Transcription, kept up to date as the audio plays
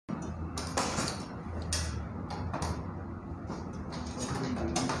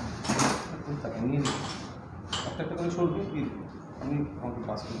একটা করে সরবে কি আমি আমাকে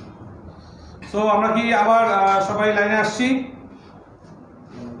পাস করি। সো আমরা কি আবার সবাই লাইনে আসছি?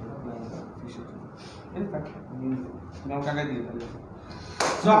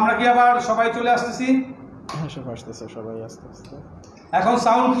 সো আমরা কি আবার সবাই চলে আসতেছি? হ্যাঁ, সবাই আসতেছে, সবাই আস্তে আস্তে। এখন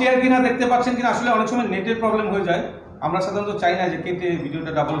সাউন্ড ক্লিয়ার কিনা দেখতে পাচ্ছেন কিনা? আসলে অনেক সময় নেটের প্রবলেম হয়ে যায়, আমরা সাধারণত চাই না যে কেটে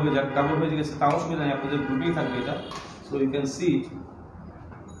ভিডিওটা ডাবল হয়ে যাক। ডাবল হয়ে গেছে তাও অসুবিধা নেই, আপনাদের গ্রুপেই থাকবে এটা। So you can see.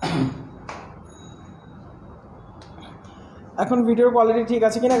 এখন ভিডিওর কোয়ালিটি ঠিক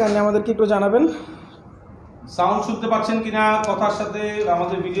আছে কিনা জানলে আমাদেরকে একটু জানাবেন। সাউন্ড শুনতে পাচ্ছেন কিনা, কথার সাথে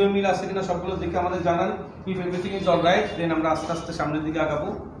আমাদের ভিডিও মিল আছে কিনা সবগুলো দেখে আমাদের জানান। ইফ এভরিথিং ইজ অলরাইট দেন আমরা আস্তে আস্তে সামনের দিকে আগাবো।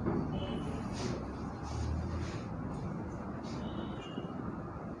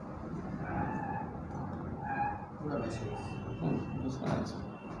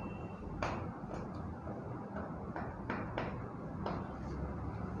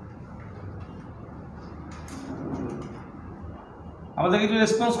 আমাদেরকে একটু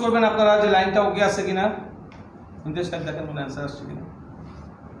রেসপন্স করবেন আপনারা যে লাইনটা ওকে আছে কিনা। ইন্টারেস্ট টাইম দেখেন কোনো অ্যান্সার আসছে কিনা।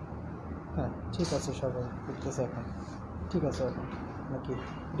 হ্যাঁ ঠিক আছে, সবাই করতেছে এখন। ঠিক আছে এখন নাকি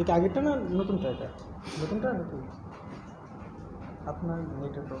এটা কি আগেরটা না নতুনটা? এটা নতুনটা নাকি আপনার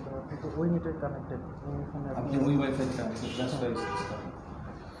নেটের প্রবলেম? আপনি তো ওই নেটের কানেক্টেড, আপনি ওই ওয়াইফাইটা আছে জাস্ট রাইট।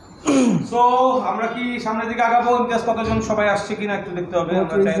 সো আমরা কি সামনের দিকে আগাবো? ইন্টারেস্ট কতজন সবাই আসছে কিনা একটু দেখতে হবে,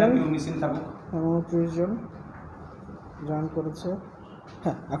 আমরা চাই না কেউ মিসিং থাকুক। 30 জন জয়েন করেছে।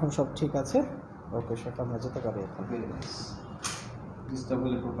 হ্যাঁ এখন সব ঠিক আছে, ওকে সব আমরা যেতে পারি এখন। ডিস্টার্ব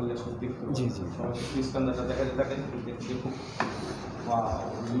হলে প্রপারলি সব দেখতে হবে। জি জি, সবাই ডিসকাউন্টটা দেখা যায় থাকে দেখো। Wow,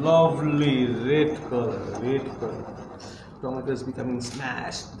 lovely red colour, red colour. Tomato is becoming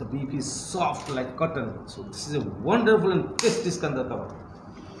smashed. The beef is soft like cotton. So this is a wonderful and tasty iskandar kebab.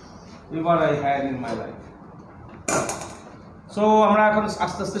 Ever I had in my life. So আমরা এখন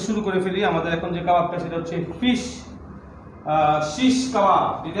আস্তে আস্তে শুরু করে ফেলি। আমাদের এখন যে কাবাবটা সেটা হচ্ছে ফিশ শিশ কাবাব,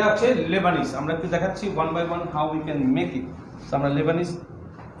 যেটা হচ্ছে লেবানিজ। আমরা একটু দেখাচ্ছি one by one how we can make it. So আমরা লেবানিজ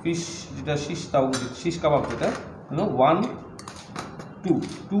ফিশ যেটা শিশ কাবাব যেটা হলো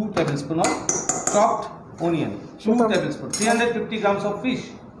 2 tablespoon of chopped onion, 2 tablespoon, 350 grams of fish.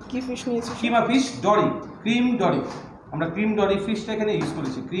 কি ফিশ নিয়েছি? কিমা ফিশ ডরি, ক্রিম ডরি। আমরা ক্রিম ডরি ফিশটা এখানে ইউজ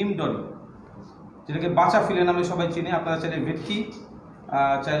করেছি, ক্রিম ডরি, যেটাকে বাচা ফিলে নামে সবাই চেনে। আপনারা চাইলে ভেটকি,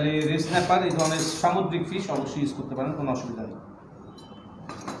 চাইলে রেড স্ন্যাপার, এই ধরনের সামুদ্রিক ফিশ অবশ্যই ইউজ করতে পারেন, কোনো অসুবিধা নেই।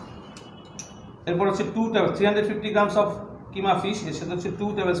 এরপর হচ্ছে 350 grams of কিমা ফিশ, এর সাথে হচ্ছে 2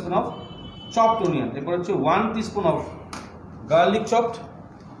 tablespoon of chopped onion। এরপর হচ্ছে 1 teaspoon of garlic chopped,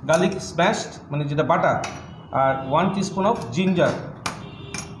 garlic smashed মানে যেটা বাটা, আর 1 teaspoon of জিঞ্জার।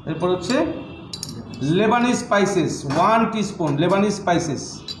 এরপর হচ্ছে Lebanese spices 1 teaspoon, Lebanese spices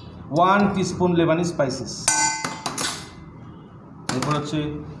 1 teaspoon, Lebanese spices. এরপর হচ্ছে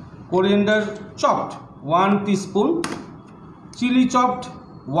coriander chopped 1 teaspoon, chilli chopped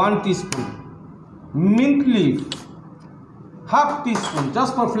 1 teaspoon, mint leaf half teaspoon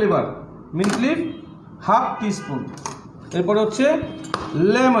just for flavor, mint leaf half teaspoon। এরপর হচ্ছে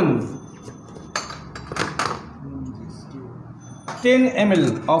lemon 10 ml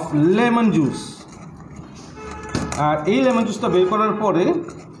of lemon juice. আর এই lemon জুসটা বের করার পরে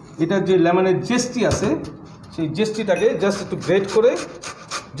এটার যে লেমনের জেস্টি আছে সেই জেস্টিটাকে জাস্ট একটু গ্রেট করে,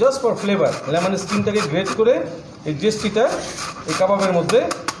 জাস্ট ফর ফ্লেভার, লেমনের স্কিনটাকে গ্রেট করে এই জেস্টিটা এই কাবাবের মধ্যে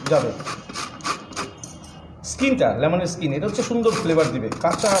যাবে। স্কিনটা, লেমনের স্কিন, এটা হচ্ছে সুন্দর ফ্লেভার দিবে,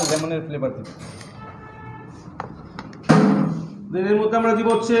 কাঁচা লেমনের ফ্লেভার দিবে। দেন এর মধ্যে আমরা দিব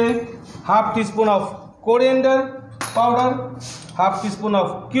হচ্ছে half teaspoon of coriander powder, half teaspoon of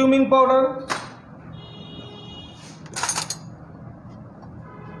cumin powder,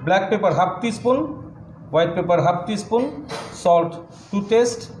 black pepper half teaspoon, white paper half teaspoon, salt to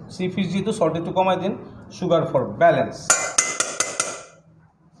test, C fish যেহেতু সল্ট একটু কমাই দিন, sugar for balance.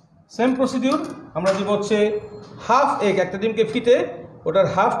 Same procedure আমরা দিব হচ্ছে হাফ এগ, একটা ডিমকে ফিটে ওটার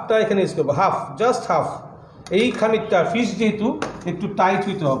হাফটা এখানে ইউজ করবো, হাফ, জাস্ট হাফ। এই খানিকটা ফিশ যেহেতু একটু টাইট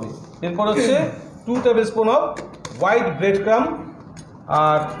হইতে হবে। এরপর হচ্ছে 2 tablespoon অফ হোয়াইট ব্রেড ক্রাম,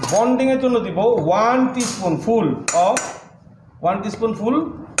 আর বন্ডিংয়ের জন্য দিব 1 teaspoon full of 1 teaspoon full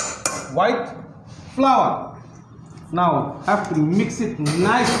white flower. Now have to mix it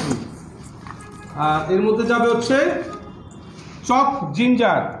nicely. আর এর মধ্যে যাবে হচ্ছে chopped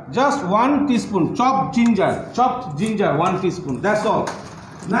ginger, just 1 teaspoon chopped ginger 1 teaspoon, that's all.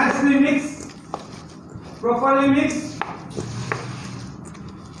 Nicely mix, properly mix।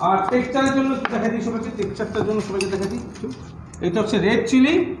 আর টেক্সচারের জন্য দেখা দিই সবাইকে, টেক্সচারটার জন্য সবাইকে দেখা দিই। এটা হচ্ছে red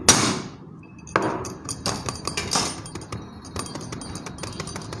chilli,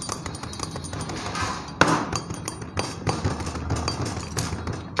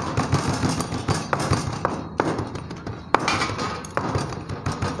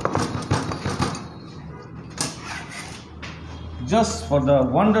 just for the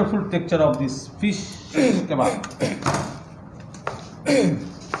wonderful texture of this fish kebab.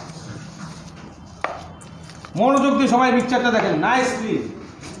 মনোযোগ দিয়ে সবাই মিক্সচারটা দেখেন নাইসলি।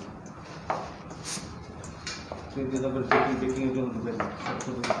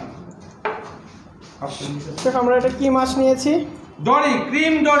 শেফ আমরা এটা কি মাছ নিয়েছি? ডরি,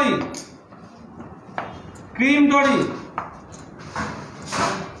 ক্রিম ডরি, ক্রিম ডরি।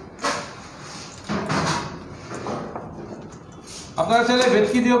 আপনারা চাইলে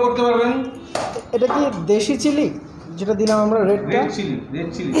ভেটকি দিয়েও করতে পারবেন। এটা কি দেশি চিলি যেটা দিলাম আমরা? রেড চিলি,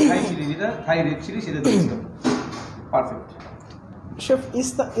 থাই চিলি, যেটা থাই রেড চিলি সেটা দিয়েছিলাম। পারফেক্ট। শেফ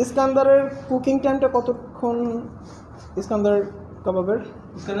ইস্কান্দারের কুকিং টাইমটা কতক্ষণ? ইস্কান্দার কাবাবের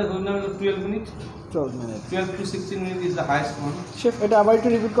Iskandar 12 minute. 12 minute. 12 to 16 minutes is the highest one. Chef এটা আবার একটু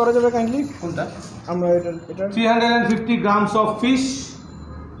রিপিট করা যাবে কাইন্ডলি? কোনটা? আমরা এটা 350 grams of fish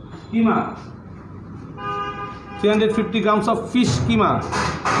keema, 350 grams of fish কিমা।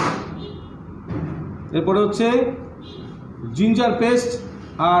 এরপরে হচ্ছে জিঞ্জার পেস্ট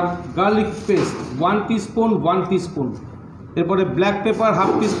আর গার্লিক পেস্ট 1 টিস্পুন, 1 টিস্পুন। এরপরে black pepper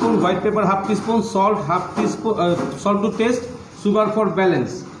half teaspoon, white paper half teaspoon, salt half teaspoon, salt to test, sugar for balance.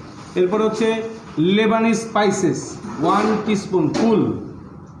 এরপরে হচ্ছে Lebanese spices 1 teaspoon ফুল।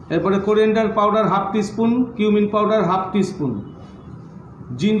 এরপরে coriander powder half teaspoon, cumin powder half teaspoon,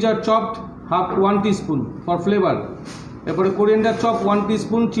 ginger chopped 1 teaspoon for flavour. এরপরে coriander chop 1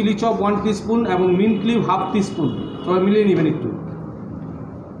 teaspoon, chilli chop 1 teaspoon এবং mint leave half teaspoon. সবাই মিলিয়ে নেবেন একটু,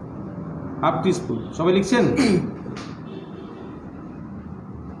 half teaspoon. সবাই লিখছেন?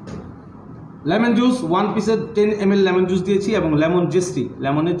 লেমন জুস 1 পিসের 10 ml লেমন জুস দিয়েছি এবং লেমন জেস্টি,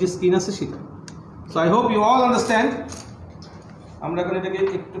 লেমনের যে স্কিন আছে সেটা। So I hope you all understand. আমরা এখন এটাকে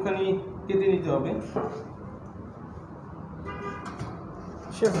একটুখানি কেটে নিতে হবে।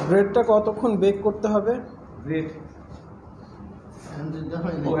 শেফ ব্রেডটা কতক্ষণ বেক করতে হবে? ব্রেড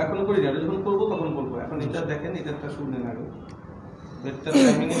ও এখনো করি না, যখন করবো তখন বলবো। এখন এটা দেখেন, এটা একটা শুনলেন আগে। ব্রেডটা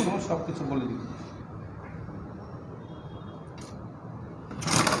টাইমিংয়ের সময় সব কিছু বলে দিই।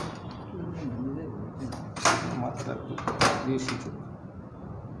 মাত্রা একটু বেশি চোখ।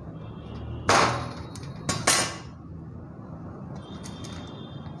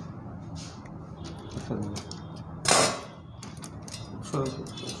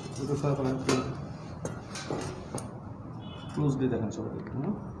 ক্লোজলি দেখেন সবাই।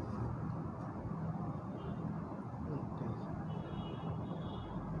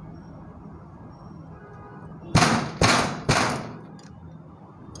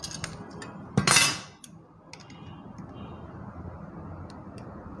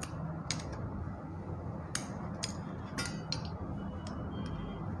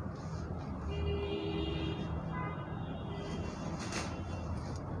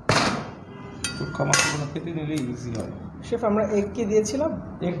 মাছগুলো কেটে নিলে ইজি হয়। শেফ আমরা এগ কি দিয়েছিলাম?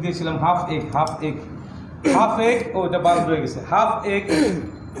 এগ দিয়েছিলাম, হাফ এগ। ওটা বাদ রয়ে গেছে। Half egg,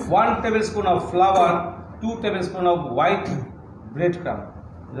 1 tablespoon of flower, 2 tablespoon off white bread ক্রাম।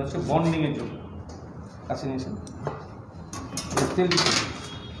 এটা হচ্ছে বন্ডিংয়ের জন্য। কাছে নিয়েছেন তেল দিচ্ছি,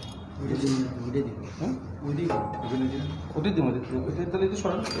 ওটাই দিব। তাহলে একটু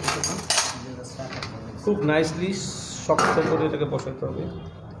সরান। খুব নাইসলি শক্ত করে এটাকে বসাইতে হবে।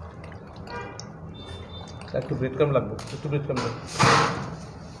 একটু ব্রেড ক্রাম লাগবে,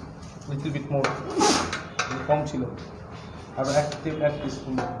 লিটল বিট মোর, কম ছিল। আর 1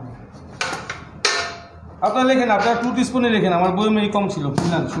 টিস্পুন। আপনারা লেখেন, আপনারা 2 টিস্পুনে লেখেন, আমার বইয়ে কম ছিল।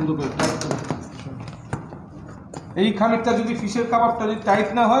 না সুন্দর করে এই খানিকটা যদি ফিশের কাবাবটা যদি টাইট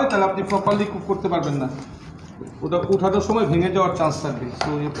না হয় তাহলে আপনি প্রপারলি কুক করতে পারবেন না। ওটা উঠানোর সময় ভেঙে যাওয়ার চান্স থাকবে। So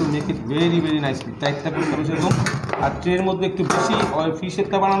you have to make it very very nicely. Tight থাকবে সেরকম। আর ট্রের মধ্যে একটু বেশি অয়েল,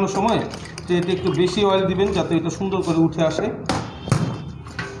 ফিশেরটা বানানোর সময় ট্রেতে একটু বেশি অয়েল দিবেন যাতে এটা সুন্দর করে উঠে আসে।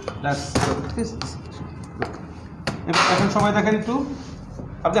 এবার এখন সবাই দেখেন একটু,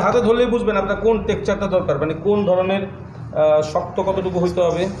 আপনি হাতে ধরলেই বুঝবেন আপনার কোন টেক্সচারটা দরকার, মানে কোন ধরনের শক্ত কতটুকু হইতে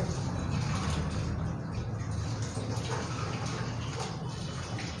হবে।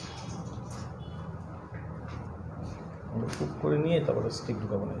 কুক করে নিয়ে তারপরে স্টিক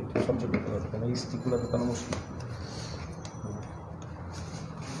ঢুকাবো না, এটা সবচেয়ে করতে হবে, কারণ এই স্টিকগুলো ঢুকানো মুশকিল।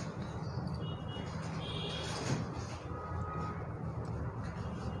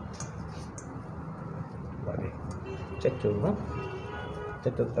 চারটে হবে না,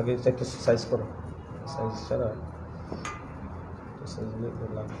 চারটে আগে চারটে সাইজ করো, সাইজ ছাড়া সাইজগুলো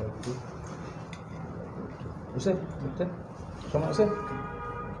লাগবে একটু। বুঝছে বুঝতে সময় আছে?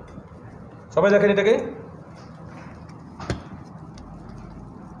 সবাই দেখেন এটাকে।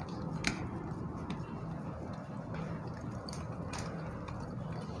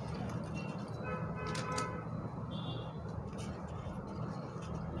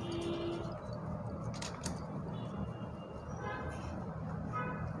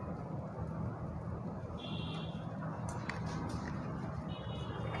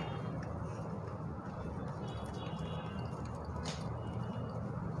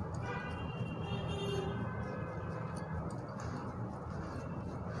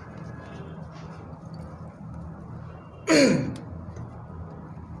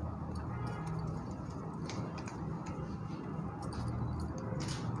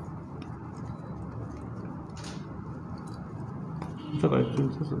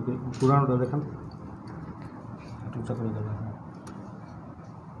 পুরানোটা দেখান উঁচা করে দেবেন।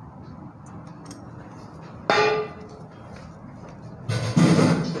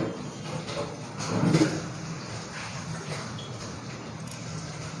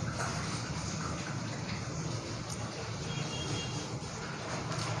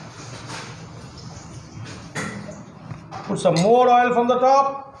 Put some more oil from the top.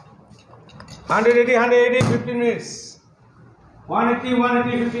 180, 180, 15 minutes. 180,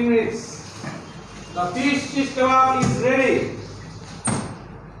 180, 15 minutes. The fish shish kebab is ready.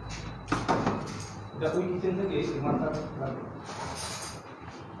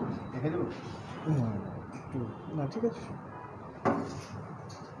 না ঠিক আছে,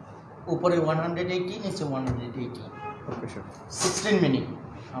 উপরে 180, নিচে 180। Okay sir. 16 মিনিট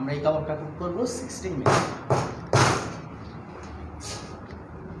আমরা এই কাবাবটা কুক করব 16 মিনিট।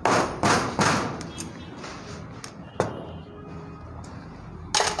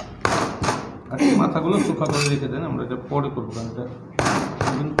 আর মাথাগুলো শুকা করে রেখে দেন, আমরা এটা পরে করবো কারণ এটা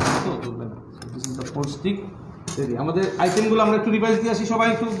তুলবে না। This is the four stick ready. আমাদের আইটেমগুলো আমরা একটু রিভাইজ দিয়ে আসি, সবাই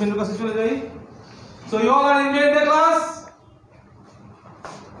একটু মেনুর কাছে চলে যাই। So you all are enjoying the class.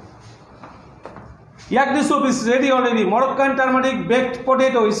 Yakhni soup is ready already. Moroccan turmeric baked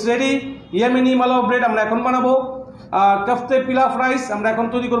potato is ready. Yemeni malao bread আমরা এখন বানাবো। কফতে পিলাফ রাইস আমরা এখন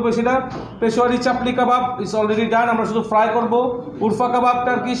তৈরি করবো সেটা। পেশোয়ারি চাপলি কাবাব ইজ অলরেডি ডান, আমরা শুধু ফ্রাই করব। উরফা কাবাব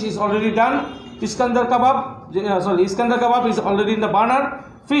Turkish is already done. Iskandar kebab Iskandar kebab is already in the burner.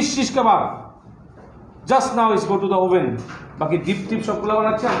 Fish shish kebab just now is go to the oven. বাকি ডিপ টিপ সবগুলো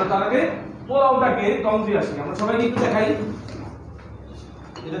বানাচ্ছি আমরা। তার আগে পোলাওটাকে দম দিয়ে আসি। আমরা সবাইকে একটু দেখাই।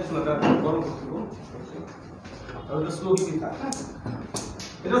 এটা চুলাটা গরম করতে হবে, তাহলে স্লো হিটে থাকে।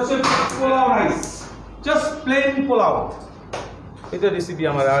 এটা হচ্ছে pulao rice, just plane pulao. এটা রেসিপি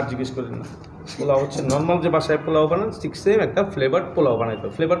আমার আর জিজ্ঞেস করেন না। পোলাও হচ্ছে নর্মাল যে বাসায় পোলাও বানান ঠিক সেম একটা ফ্লেভার্ড পোলাও বানাইতে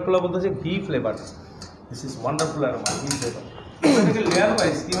হবে। ফ্লেভার্ড পোলাও বলতে হচ্ছে ঘি flavour. This is wonderful aroma, ঘি ফ্লেভার। এটাকে লেয়ার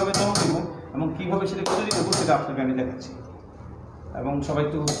ওয়াইজ কীভাবে দম দেবো এবং কীভাবে সেটা তৈরি করবো সেটা আপনাকে আমি দেখাচ্ছি। এবং সবাই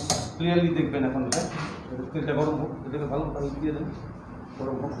একটু ক্লিয়ারলি দেখবেন। এখন এটা গরম হোক, এটাকে ভালো ভালো দিয়ে দেন,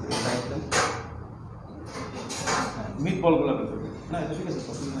 গরম হোক, দেন। মিট বলগুলো বের করবেন। না এটা ঠিক আছে,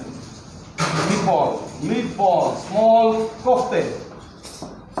 মিট বল small কোফতে।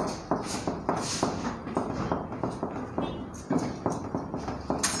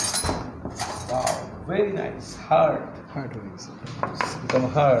 Wow, very nice. Hard. Hard হয়ে গেছে। It's become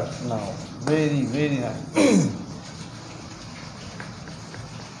hard now. Very, very nice.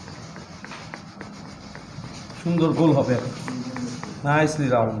 সুন্দর গোল হবে, নাইসলি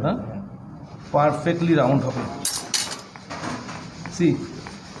রাউন্ড, না পারফেক্টলি রাউন্ড হবে। See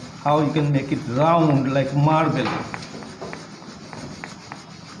how you can make it round like marble.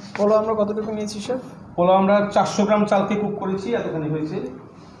 Pulao আমরা কতটুকু নিয়েছি স্যার? পোলাও আমরা 400 গ্রাম চালকে কুক করেছি, এতখানি হয়েছে।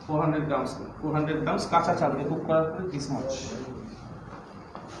 400 গ্রামস কাঁচা চালকে কুক করার পরে দিস মাছ।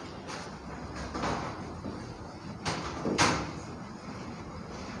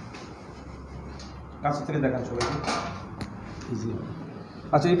 কাছে থেকে দেখান সবাইকে, ইজি হবে।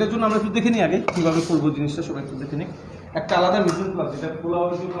 আচ্ছা, এটার জন্য আমরা একটু দেখে নিই আগে কীভাবে করবো জিনিসটা, সবাই একটু দেখে নিই। একটা আলাদা মিডিল প্লাস, যেটা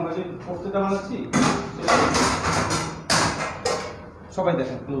পোলাওয়ের জন্য আমরা যে কোফতেটা বানাচ্ছি, সবাই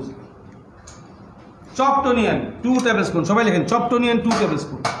দেখেন ক্লোজলি। চপড অনিয়ন 2 টেবিলস্পুন, সবাই লেখেন চপড অনিয়ন 2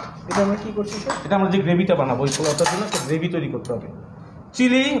 টেবিলস্পুন। এটা আমরা কি করছি স্যার? এটা আমরা যে গ্রেভিটা বানাবো ওই পোলাওটার জন্য একটা গ্রেভি তৈরি করতে হবে।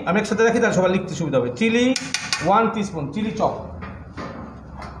 চিলি আমি একসাথে রাখি, তাহলে সবাই লিখতে সুবিধা হবে। Chilli 1 teaspoon, chilli chop.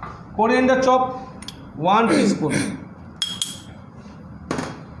 Coriander chop 1 teaspoon.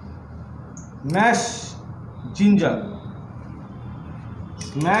 Mash ginger,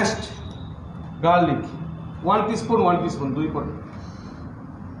 smashed garlic 1 teaspoon, 1 teaspoon, 2 পটে।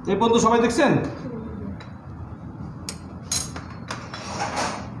 এই পর্যন্ত সবাই দেখছেন?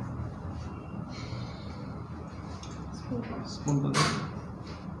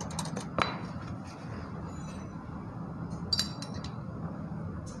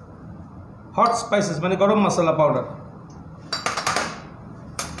 হট স্পাইসেস মানে গরম মশলা পাউডার।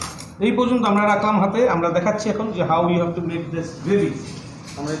 এই পর্যন্ত আমরা রাখলাম হাতে। আমরা দেখাচ্ছি এখন যে how you have to make this gravy.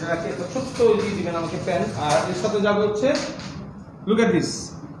 আমরা এটা রাখি, একটা ছোট্ট দিয়ে দিবেন আমাকে প্যান। আর এর সাথে যাবে হচ্ছে, লুক এট দিস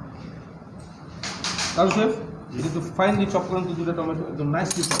কারু শেফ, একটু ফাইনলি চপ করেন তো দুটো টমেটো, একদম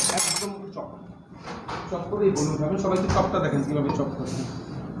নাইসলি চপ, একদম চপ চপ করে এই বলুন খাবেন। সবাই একটু চপটা দেখেন কীভাবে চপ করছেন,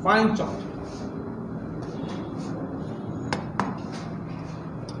 ফাইন চপ।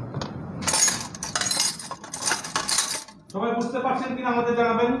 সবাই বুঝতে পারছেন কিনা আমাদের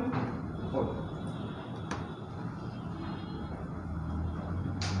জানাবেন।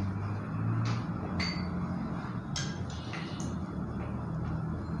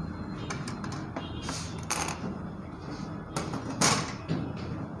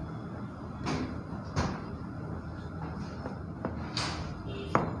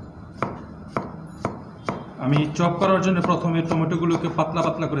 আমি চপ করার জন্য প্রথমে টমেটোগুলোকে পাতলা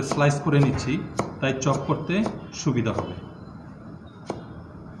পাতলা করে স্লাইস করে নিচ্ছি, তাই চপ করতে সুবিধা হবে।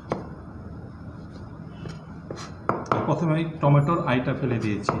 প্রথমে আমি টমেটোর আইটা ফেলে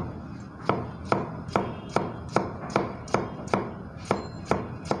দিয়েছি।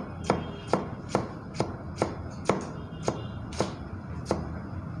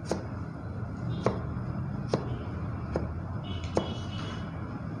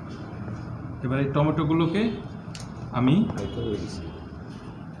 এবার এই টমেটোগুলোকে আমি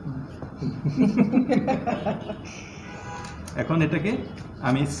এখন এটাকে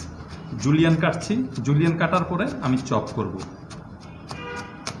আমি জুলিয়ান কাটছি, জুলিয়ান কাটার পরে আমি চপ করব।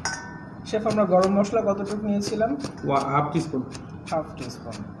 শেফ আমরা গরম মশলা কতটুকু নিয়েছিলাম? Half teaspoon. Half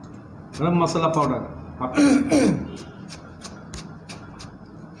teaspoon. গরম মশলা পাউডার হাফ।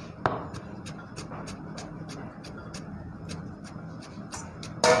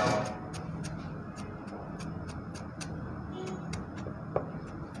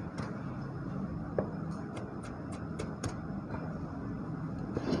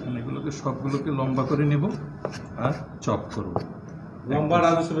 এগুলোকে সবগুলোকে লম্বা করে নেব আর চপ করব। লম্বা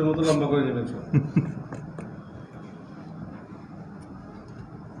রাজস্বের মতো লম্বা করে নেবেন সব।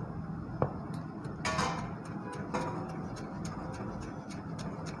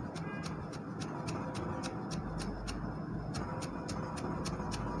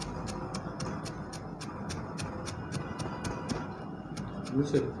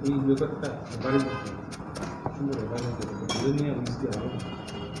 বুঝছেন এই ব্যাপারটা বাড়ির সুন্দর বাড়ি নিয়ে বুঝতে হবে।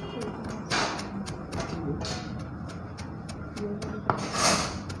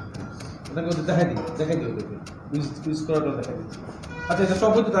 ওটাকে ওদের দেখাই দিই ওদেরকে উইস করাটা দেখাই দিচ্ছি। আচ্ছা এটা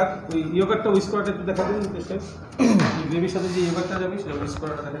সব হতে থাক, ওই ইয়োগারটা উইস করাটা একটু দেখা দিন শেফ। গ্রেভির সাথে যে ইয়োগারটা যাবে সেটা উইস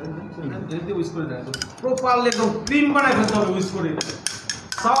করাটা দেখা দিন। এটাতে উইস করে দেখা প্রপারলি একদম ক্রিম বানাই ফেলতে হবে উইস করে।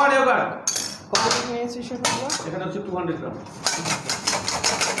 সাওয়ার ইয়োগার্ট কতটুকু নিয়েছি শেফ আমরা? এখানে হচ্ছে 200 গ্রাম।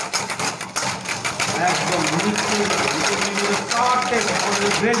 একদম মিষ্টি সাওয়ার টেস্ট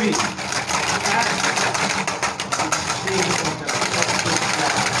আমাদের gravy.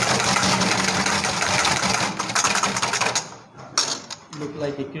 Look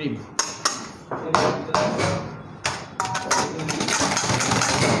like a cream.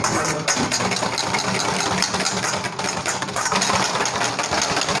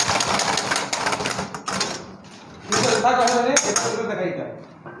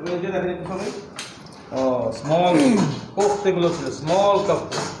 Oh, small coke small cup.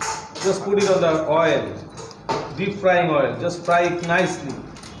 Just put it on the oil, deep frying oil. Just fry it nicely,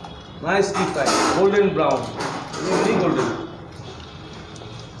 nicely fry, golden brown, very golden.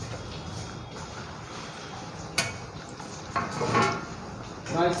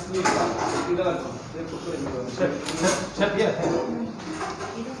 Nicely fry. Chef, yeah.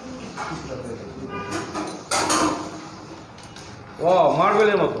 Wow,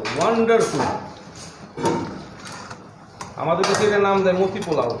 মার্বেলের মতো wonderful. আমাদের কাছে এটার নাম দেয় মতি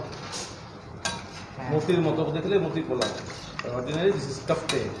পোলাও। মতির মতো দেখলে মতি pulao. Ordinary this is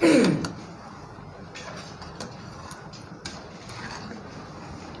কাফতে।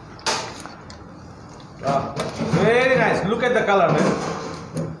 Very nice. Look at the color, man.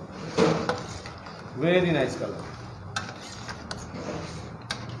 Very nice color.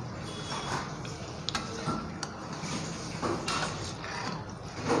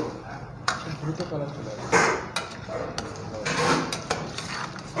 দ্রুত কালার চলে আসে।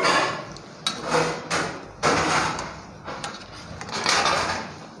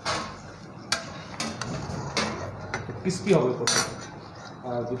 ক্রিস্পি হবে প্রথমে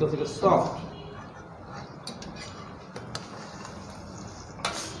আর ভিতর থেকে সফট।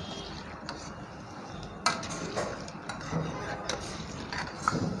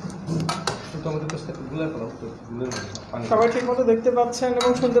 আমাদের কাছ থেকে গুলাই ফেলাও তো গুলের পানি। সবাই ঠিক মতো দেখতে পাচ্ছেন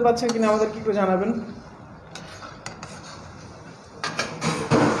এবং শুনতে পাচ্ছেন কিনা আমাদেরকে একটু জানাবেন।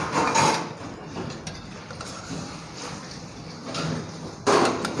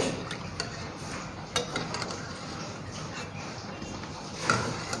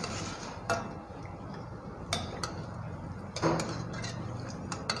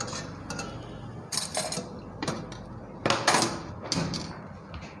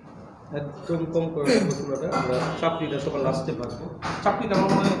 একদম কম করে মশলাটা আমরা চাপড়িটা সবার লাস্টে ভাজবো। চাপড়িটা আমার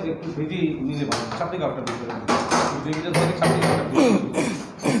মনে হয় একটু ভেজেই নিলে ভালো। চাপড়ি কাপটা বের করে গ্রেভিটা থেকে চাপড়ি কাপটা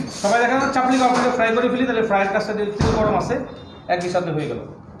সবাই দেখা যাচ্ছে চাপড়ি কাপটা ফ্রাই করে ফেলি, তাহলে ফ্রাইয়ের কাজটা তেল গরম আছে একই সাথে হয়ে গেল।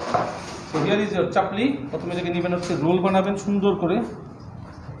 তো হিয়ার ইজ ইয়োর চাপড়ি। প্রথমে যেটা নেবেন হচ্ছে রোল বানাবেন সুন্দর করে,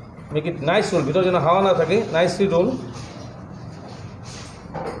 মেক ইট নাইস রোল, ভিতরে যেন হাওয়া না থাকে, nicely role.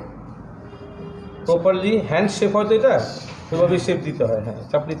 Properly hand shape হয়তো এটা এভাবে শেপ দিতে হয়। হ্যাঁ,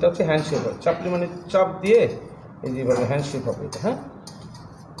 চাপলিটা হচ্ছে হ্যান্ড শেপ হয়। চাপলি মানে চাপ দিয়ে এই যেভাবে হ্যান্ড শেপ হবে এটা। হ্যাঁ,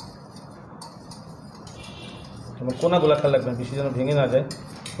 এবং কোনাগুলো খেয়াল রাখবেন বেশি যেন ভেঙে না যায়,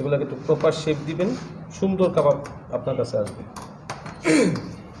 এগুলোকে একটু প্রপার শেপ দিবেন, সুন্দর কাবাব আপনার কাছে আসবে।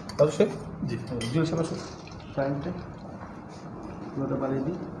 তাহলে শেপ জি জুয়েল সাহেব আসুন, ফ্রাইংটা পুরোটা বাড়িয়ে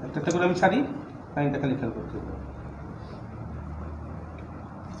দিই, একটা একটা করে আমি ছাড়ি, ফ্রাইংটা খালি খেয়াল করতে হবে।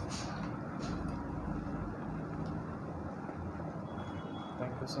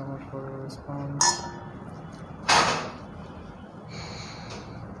 Thank you so much for your response.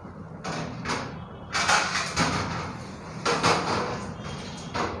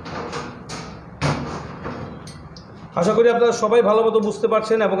 আশা করি আপনারা সবাই ভালো মতো বুঝতে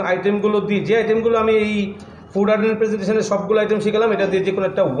পারছেন এবং আইটেমগুলো দিয়ে, যে আইটেমগুলো আমি এই ফুড আর্ট প্রেজেন্টেশনে সবগুলো আইটেম শিখালাম, এটা দিয়ে যে কোনো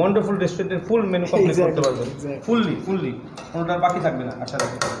একটা ওয়ান্ডারফুল রেস্টুরেন্টের ফুল মেনু কমপ্লিট করতে পারবেন, ফুললি কোনোটা বাকি থাকবে না আশা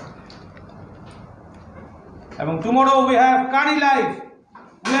রাখি। এবং tomorrow we have curry live,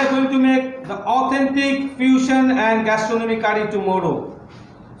 we are going to make the authentic fusion and gastronomy curry tomorrow.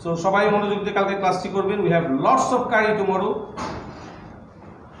 So সবাই মনোযোগ দিয়ে কালকে ক্লাসটি করবেন। we have lots of curry tomorrow,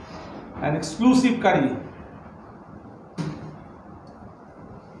 an exclusive curry.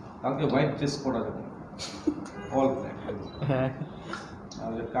 কালকে হোয়াইট ড্রেস পরা যাবে, অল ব্ল্যাক, হ্যাঁ,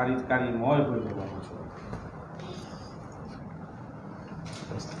 তাহলে কারি ময় হয়ে যাবে।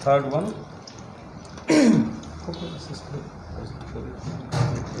 Third one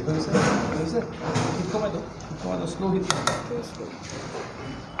slow hit.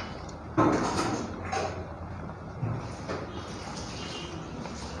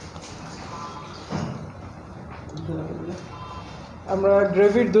 আমরা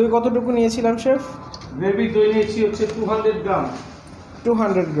গ্রেভির দই কতটুকু নিয়েছিলাম শেফ? গ্রেভি দই নিয়েছি হচ্ছে 200 গ্রাম।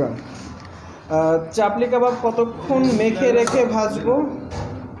 200 গ্রাম। চাপলি কাবাব কতক্ষণ মেখে রেখে ভাজবো?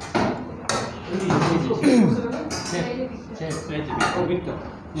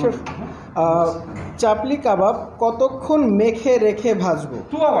 শেফ, চাপলি কাবাব কতক্ষণ মেখে রেখে ভাজবো?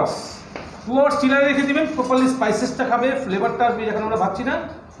 2 আওয়ার্স। 2 আওয়ার্স চিলায় রেখে দিবেন, প্রপারলি স্পাইসেসটা খাবে, ফ্লেভারটা আসবে। যখন আমরা ভাবছি না,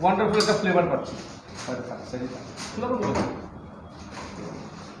 ওয়ান্ডারফুল একটা ফ্লেভার পাচ্ছি।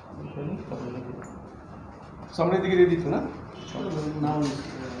 সামনের দিকে দিয়ে দিচ্ছ না,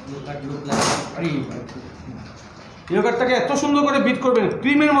 ইয়োগার্টটাকে এত সুন্দর করে বিট করবেন,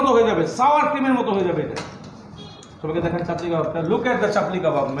 ক্রিমের মতো হয়ে যাবে, সাওয়ার ক্রিমের মতো হয়ে যাবে এটা। সবাইকে দেখেন চাপলি কাবাবটা, look at the chapli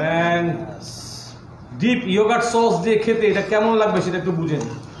kebab man. Deep yogurt sauce দিয়ে খেতে এটা কেমন লাগবে সেটা একটু বুঝেন।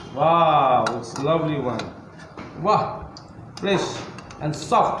 Wow, it's lovely one. বাহ, ফ্রেশ অ্যান্ড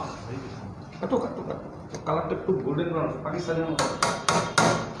সফট। কাটো কালারটা একটু গোল্ডেন ব্রাউন, পাকিস্তানের মতো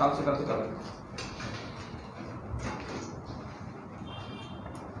কালচে কালার।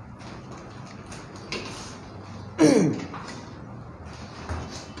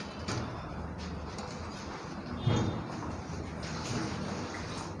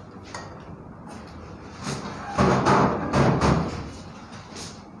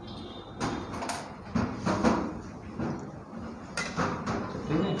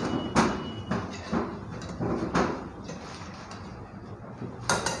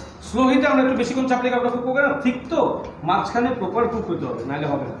 স্লো হিটে আমরা একটু বেশিক্ষণ চাপলি কাবাবটা কুক করবো না, ঠিক তো মাঝখানে প্রপার কুক হতে হবে, নাহলে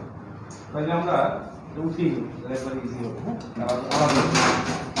হবে না। তাহলে আমরা উঠিয়ে নিই, একবার ইজি হবে।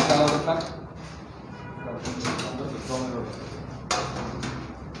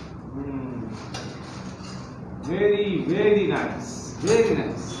 Very nice, very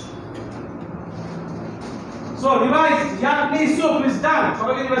nice. So revise, yakni soup is done.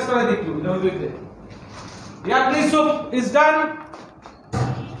 সবাইকে রিভাইজ করা দেখি, yakni soup is done.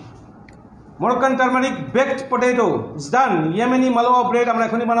 Moroccan turmeric baked potato is done. Yemeni malwa bread আমরা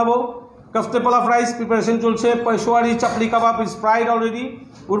এখনই বানাবো। kafte palaf rice preparation চলছে। পেশোয়ারি চাপলি কাবাব is fried already.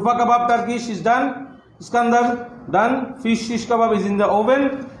 Urfa kebab Turkish is done. Iskandar done. Fish shish kebab is in the oven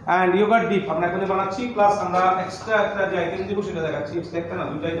and yogurt dip আমরা এখনই বানাচ্ছি। Plus আমরা extra একটা যে আইটেম দিব সেটা দেখাচ্ছি। একটা না,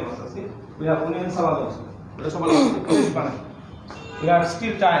 দুটো আইটেম আছে। We have onion salad also. এটা সবাই বানাই। We have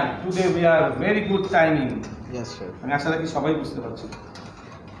still time. Today we are very good timing. Yes sir. আমি আশা রাখি সবাই বুঝতে পারছি।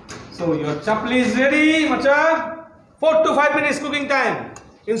 So your chapli is ready, macha. 4 to 5 minutes cooking time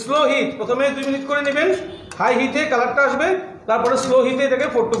in slow heat. প্রথমে 2 মিনিট করে নেবেন, হাই হিটে কালারটা আসবে, তারপরে স্লো হিটে এটাকে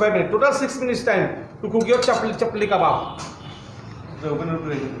 4 to 5 minute, total 6 minutes time to cook your chapli kebab. The oven will be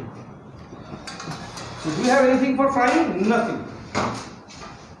ready. So do you have anything for frying? Nothing.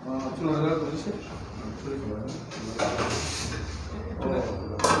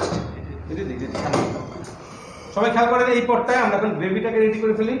 সবাই খেয়াল করেন, এই পর্যায়ে আমরা এখন গ্রেভিটাকে রেডি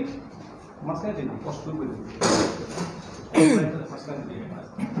করে ফেলি। মাঝখানে দিন কষ্ট করে দিন।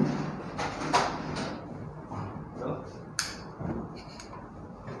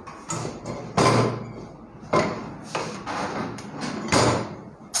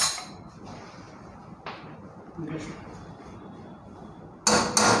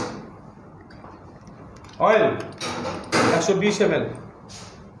 অয়েল 120 ml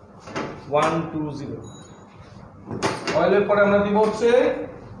 120 অয়েলের পরে আমরা দিব হচ্ছে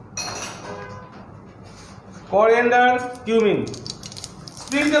coriander cumin,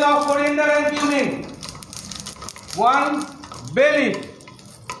 sprinkle of coriander and cumin, 1 bay leaf,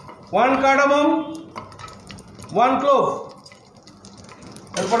 1 cardamom, 1 clove.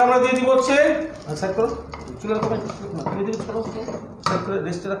 এরপর আমরা দিয়ে দিব হচ্ছে সাইড করো চুলের উপরে দিয়ে দিব করো সাইড করে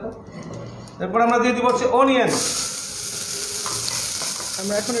রেস্টে রাখো। এরপর আমরা দিয়ে দিব হচ্ছে অনিয়ন।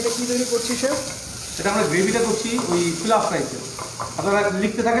 আমরা এখন এটা কি তৈরি করছি শেফ? এটা আমরা গ্রেভিটা করছি ওই ফিলাপ টাইপের, আপনারা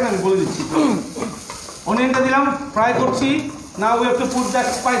লিখতে থাকেন আমি বলে দিচ্ছি। অনিয়নটা দিলাম, ফ্রাই করছি। Now we have to put that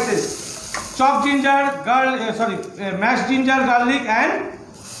spices, chop ginger, mashed ginger, garlic and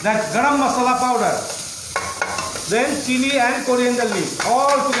that garam masala powder, then chili and coriander leaf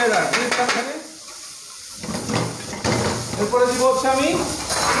all together. এরপরে দিব হচ্ছে আমি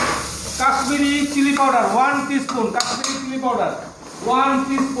Kashmiri chilli powder 1 teaspoon, Kashmiri chilli powder 1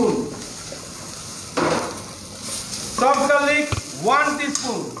 teaspoon, chopped garlic 1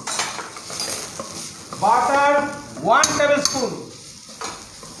 teaspoon, butter 1 tablespoon,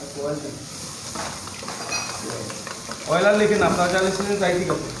 oil আর লিখে না আপনারা যা লিখেছেন তাই ঠিক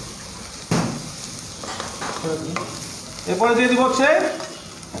আছে। এরপরে দিয়ে দিব হচ্ছে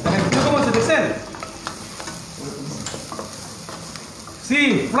কিরকম হচ্ছে দেখছেন, সি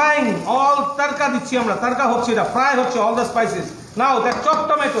ফ্রাইং অল তড়কা দিচ্ছি আমরা, তড়কা হচ্ছে এটা ফ্রাই হচ্ছে all the spices. Now that chopped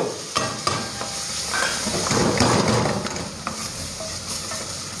tomato,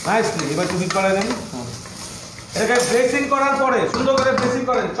 nicely এবার তুমি করে নেন। এটাকে ড্রেসিং করার পরে সুন্দর করে ড্রেসিং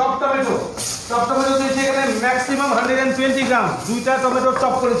করেন। চপ টমেটো দিয়েছি এখানে ম্যাক্সিমাম 120 গ্রাম, দুইটা টমেটো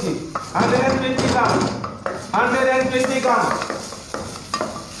চপ করেছি 120 গ্রাম, 120 গ্রাম।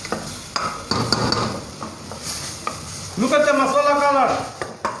 Look at the masala color.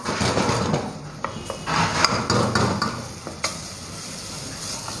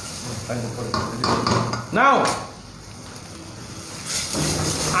 Now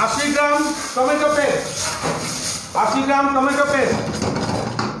 80 gram tomato paste, 80 gram tomato paste,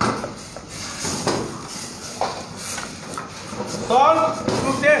 salt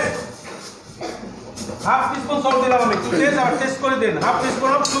to test, half teaspoon salt দিলাম আমি, টু টেস্ট আর টেস্ট করে দিন। Half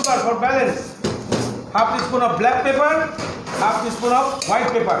teaspoon of sugar for balance, half teaspoon of black pepper, half teaspoon off white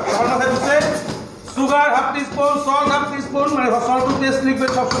paper. সবার মাথায় বুঝছে, sugar half teaspoon, salt half teaspoon, মানে salt to test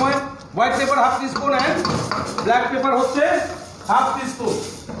লিখবেন সবসময়, white paper half teaspoon and black pepper হচ্ছে half teaspoon.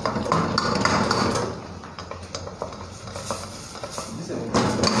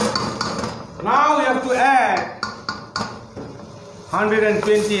 Now we have to add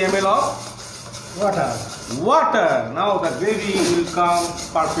 120 ml of water. Now the gravy will come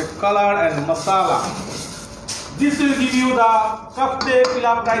perfect color and masala. This will give you the kafte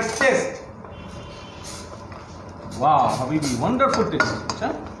pilaf rice taste. Wow, habibi, wonderful taste.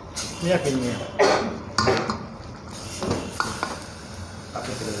 Huh?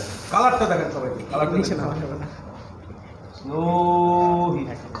 কালারটা দেখেন সবাই, কালারটা slowly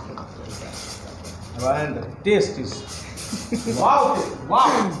and the taste is wow.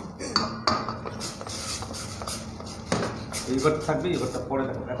 এইবার থাকবে, এবারটা পরে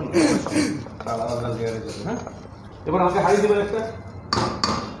থাকবে, এখন আলাদা আলাদা লেয়ারে যাবে। হ্যাঁ, এবার আমাকে হারিয়ে দেবেন একটা,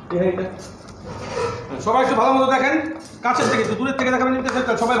 এই হাড়িটা সবাই একটু ভালো মতো দেখেন, কাছের থেকে একটু দূরের থেকে দেখাবেন,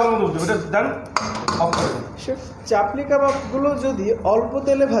 সবাই ভালো মতো বুঝবে। এটা দেন, অফ করে দেন। চাপলি কাবাবগুলো যদি অল্প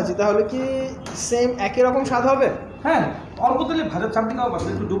তেলে ভাজি তাহলে কি সেম একই রকম স্বাদ হবে? হ্যাঁ, অল্প তেলে ভাজা চাপটি খাওয়া ভাজা,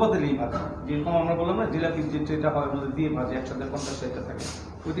 একটু ডুবা তেলেই ভাজা, যেরকম আমরা বললাম না জিলাপির যে ট্রেটা হয় মধ্যে দিয়ে ভাজে একসাথে 50-60টা থাকে,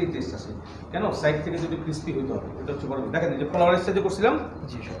 ওইটাই টেস্ট আসে। কেন সাইড থেকে যদি ক্রিস্পি হইতে হবে, এটা হচ্ছে বড়। দেখেন যে পোলাও রাইসটা যে করছিলাম,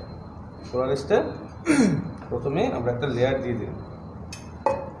 জি স্যার, পোলাও রাইসটা প্রথমে আমরা একটা লেয়ার দিয়ে দিলাম,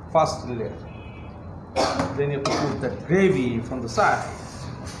 first layer, then you have to put the gravy from the side.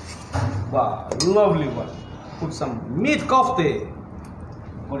 Wow, lovely one. Put some meat kofte,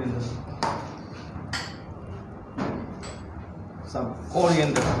 some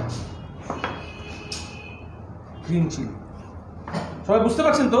coriander, green chili. সবাই বুঝতে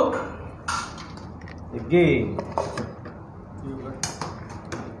পারছেন তো? Again,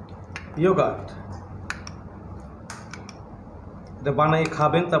 yogurt. এটা বানাই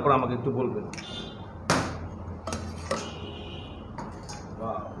খাবেন, তারপর আমাকে একটু বলবেন।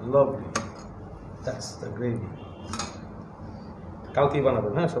 Wow, lovely. That's the gravy. কালকেই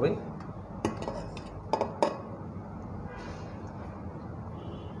বানাবেন, হ্যাঁ সবাই।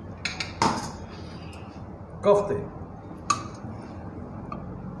 কফতে,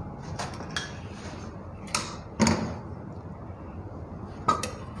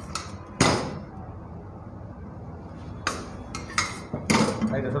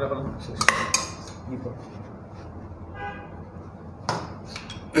 এটা সরা ফেলা শেষ।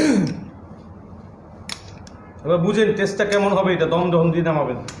 এবার বুঝেন টেস্টটা কেমন হবে, এটা দম যখন দিয়ে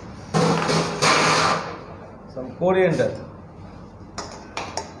নামাবেন। Some coriander.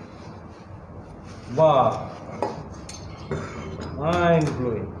 Wow, mind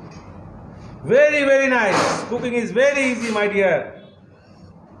blowing. Very, very nice. Cooking is very easy, my dear.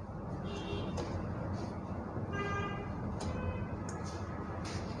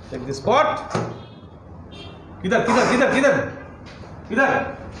 Take this pot. Kidhar, kidhar, kidhar, kidhar, kidhar.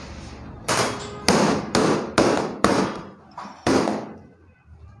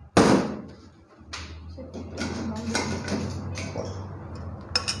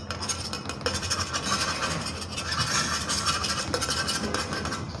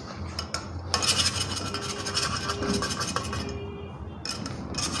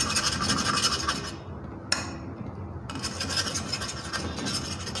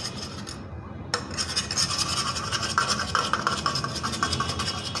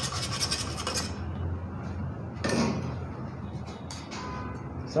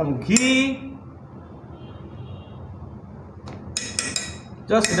 Some ghee.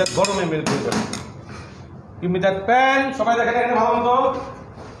 Just এটা গরমে মেল্ট করে Give me that pan. সবাই দেখেন এখানে ভালো মতো।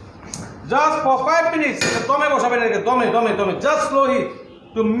 Just for 5 minutes. এটা দমে বসাবেন, এটাকে দমে দমে দমে। Just slow heat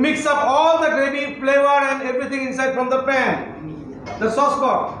to mix up all the gravy flavor and everything inside from the pan. The sauce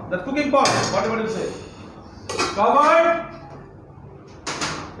pot, the cooking pot, whatever you say. Covered.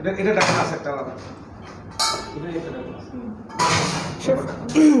 এটা ঢাকনা আছে একটা আলাদা। শেফ,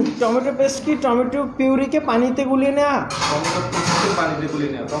 টমেটো পেস্ট কি টমেটো পিউরিকে পানিতে গুলিয়ে নেওয়া? টমেটো পেস্টকে পানিতে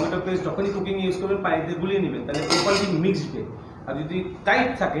গুলিয়ে নেওয়া। টমেটো পেস্ট যখনই কুকিং ইউজ করবেন পানিতে গুলিয়ে নেবেন, তাহলে প্রপারলি মিক্সড হবে। আর যদি টাইট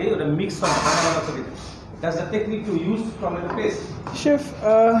থাকে ওটা মিক্স হয় না, ভালো থাকে। That's the technique to use tomato paste. Chef,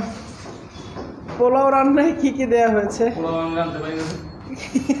 pulao রান্নায় কি কি দেয়া হয়েছে? পোলাও আমি রান্নাতে পারি না।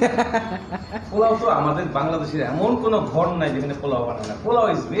 পোলাও তো আমাদের বাংলাদেশের এমন কোনো ঘর নাই যেখানে পোলাও বানায় না। Pulao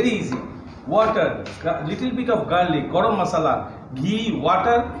is very easy. Water, little bit of garlic, গরম মশলা, ঘি,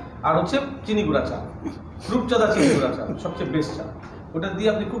 ওয়াটার, আর হচ্ছে চিনি গুঁড়া চা, রূপচাঁদা চিনি গুঁড়া চা, সবচেয়ে বেস্ট চা। ওটা দিয়ে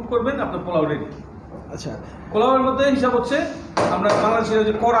আপনি কুক করবেন, আপনার পোলাও রেডি। আচ্ছা, পোলাওয়ের মধ্যে হিসাব হচ্ছে আমরা বাংলাদেশের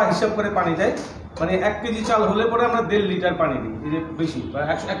যে কড়া হিসাব করে পানি দেয়, মানে 1 কেজি চাল হলে পরে আমরা 1.5 লিটার পানি দিই। এই যে বেশি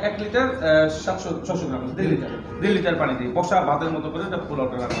 1 লিটার 700 গ্রাম, 1.5 লিটার পানি দিই। বসা ভাতের মতো করে ওটা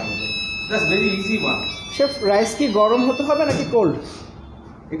পোলাওটা রান্না হবে। That's very easy one. Chef, rice কি গরম হতে হবে নাকি কোল্ড?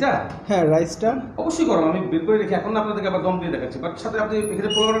 এটা হ্যাঁ, রাইসটা অবশ্যই গরম। আমি বের করে রেখে এখন আপনাদেরকে আবার দম দিয়ে দেখাচ্ছি। বাট সাথে আপনি এখানে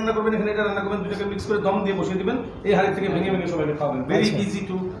পোলাও রান্না করবেন, এখানে এটা রান্না করবেন, দুটোকে মিক্স করে দম দিয়ে বসিয়ে দিবেন। এই হাঁড়ি থেকে ভেঙে ভেঙে সবাইকে খাওয়াবেন। Very easy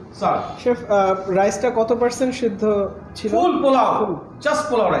to serve. Chef, রাইসটা কত % সিদ্ধ ছিল? ফুল পোলাও, জাস্ট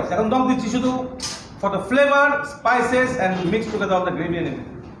পোলাও রাইস। এখন দম দিচ্ছি শুধু for the flavour, spices and mix together of the gravy and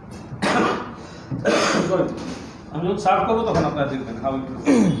everything. Sorry, আমি যখন সার্ভ করবো তখন আপনারা দেখবেন হাউ ইট লুকস।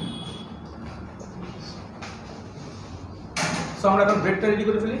 সো আমরা এখন ব্রেডটা রেডি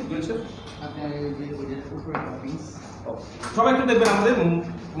করে ফেলি। বুঝছেন? আপনার যে উপরে টপিংস সবাই একটু দেখবেন আমাদের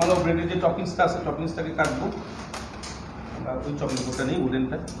মানে ব্রেডের যে টপিংসটা আছে, টপিংসটাকে কাটবো। আমরা ওই চপিং বোর্ডটা নেই,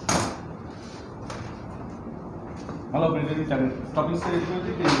 উডেনটা। ভালো ব্রেডের টপিংসটা রেডি করে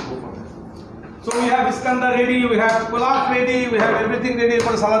দিই। So we have iskandar ready, we have pulao ready, we have everything ready.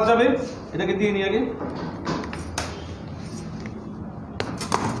 এরপরে সালাদ যাবে, এটাকে দিয়ে নিয়ে আগে।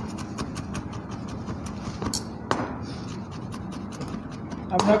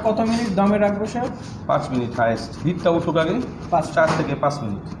 আমরা কত মিনিট দমে রাখবো শেফ? 5 minute highest. হিটটা উঠুক আগে, 4 থেকে 5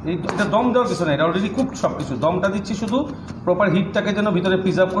 মিনিট। এটা দম দেওয়ার কিছু না, এটা অলরেডি কুকড সব কিছু। দমটা দিচ্ছি শুধু প্রপার হিটটাকে যেন ভিতরে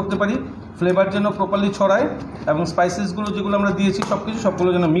প্রিজার্ভ করতে পারি, ফ্লেভার যেন প্রপারলি ছড়ায়, এবং স্পাইসেসগুলো যেগুলো আমরা দিয়েছি সবগুলো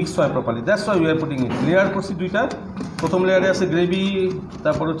যেন মিক্স হয় properly. That's why we are putting it. Layer করছি দুইটা। প্রথম লেয়ারে আছে গ্রেভি,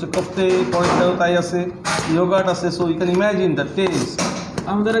 তারপর হচ্ছে কোফতে, পরেরটাও তাই আছে, ইয়োগার্ট আছে। So you can imagine the test.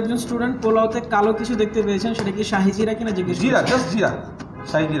 আমাদের একজন স্টুডেন্ট পোলাওতে কালো কিছু দেখতে পেয়েছেন, সেটা কি শাহি জিরা কিনা জিজ্ঞেস জিরা, জাস্ট জিরা।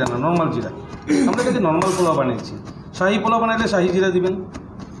 শাহি জিরা না, নর্মাল জিরা। আমরা এটাকে নর্মাল পোলাও বানিয়েছি। শাহি পোলাও বানাইলে শাহি জিরা দিবেন।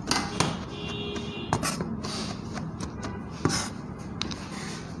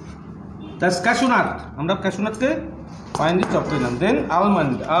 That's cashew nut. আমরা ক্যাশু নাটকে ফাইনলি চপ করে দিলাম। দেন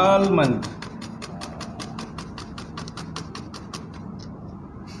আলমন্ড।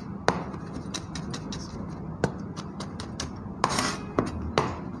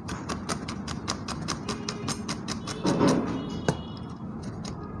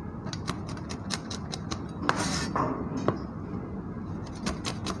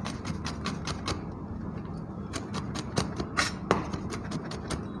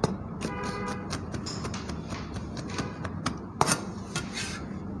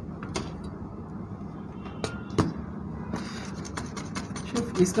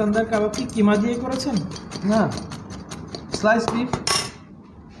 ইস্কান্দার কাবাব কি কিমা দিয়ে করেছেন? না, slice beef.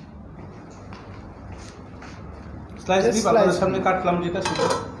 Slice Just beef slice আপনাদের সামনে কাটলাম যেটা সেটা।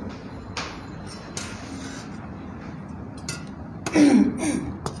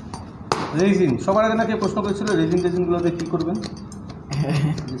 রেজিন, সবার আগে নাকি প্রশ্ন করেছিল রেজিনগুলোতে কি করবেন?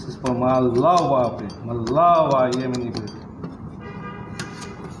 This is for মালাওয়া bread, মালাওয়া Yemeni bread.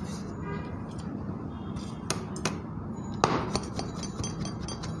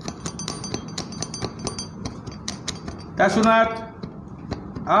 Cashew nut,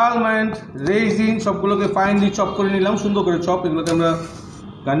 almond, raisin সবগুলোকে ফাইনলি চপ করে নিলাম, সুন্দর করে চপ। এগুলোকে আমরা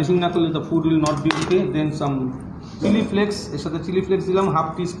গার্নিশিং না করলে the food will not be okay. Then some chilli flakes, এর সাথে চিলি ফ্লেক্স দিলাম, হাফ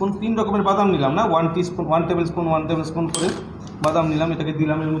টিস্পুন। 3 রকমের বাদাম নিলাম না, 1 টিস্পুন, 1 টেবিল স্পুন করে বাদাম নিলাম, এটাকে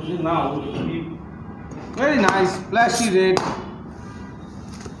দিলাম এর মধ্যে। নাও very nice flashy red.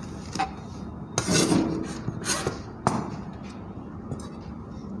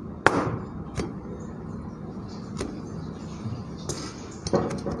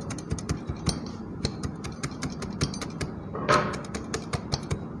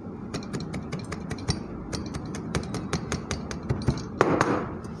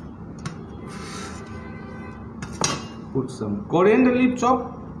 Put some coriander leaf chop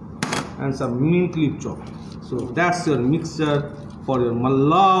and some mint leaf chop. So that's your mixture for your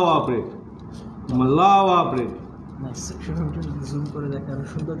malawa bread. Malawa bread. Nice, zoom করে দেখে আরো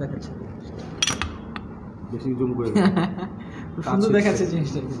সুন্দর দেখাচ্ছে, বেশি জুম করে খুব সুন্দর দেখাচ্ছে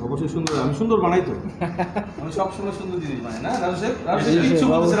জিনিসটা। অবশ্যই সুন্দর, আমি সুন্দর বানাই তো, আমি সবসময় সুন্দর জিনিস বানাই না। রাজু সাহেব জি, জি, কিছু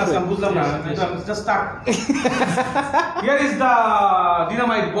বলছেন অবশ্যই। আমি বুঝলাম না, just start. Here is the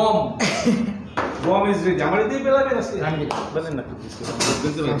dynamite bomb. Bomb is ready. আমার এদিকে বেলাবেন আসলে বলেন না প্লিজ,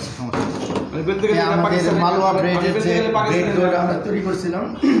 বলতে পারেন আমি বলতে গেলে আমাদের মালওয়া ব্রেডের যে ব্রেড আমরা তৈরি করছিলাম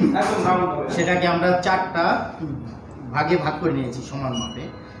একদম রাউন্ড হবে। সেটাকে আমরা 4টা ভাগে ভাগ করে নিয়েছি সমান মাপে।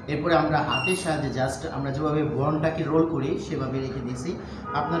 এরপরে আমরা হাতের সাহায্যে জাস্ট আমরা যেভাবে বনটাকে রোল করি সেভাবে রেখে দিয়েছি।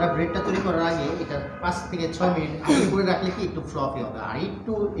 আপনারা ব্রেডটা তৈরি করার আগে এটা 5 থেকে 6 মিনিট আগে করে রাখলে কি একটু ফ্লফি হবে আর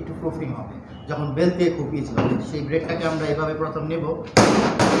একটু প্রোফিং হবে, যখন বেলতে খুব ইজি হবে। সেই ব্রেডটাকে আমরা এভাবে প্রথম নেব,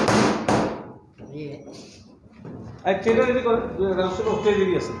 আর ট্রেটা রেডি করে রাজু সাহেব ট্রে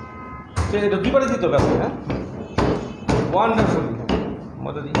রেডি আছে, এটা দুইবারে দিতে হবে আপনি। হ্যাঁ ওয়ান্ডারফুলি,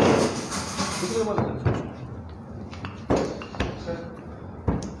 মজা দিই মজা দিই।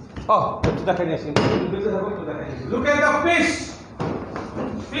 Oh, একটু দেখাই নিয়েছি, look at the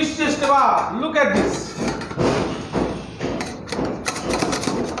fish taste kebab, look at this,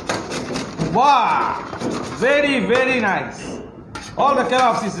 wow, very very nice, all the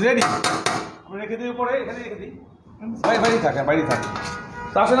kebabs is ready. আমি রেখে দিই উপরে, এখানে রেখে দিই, বাইরে থাকে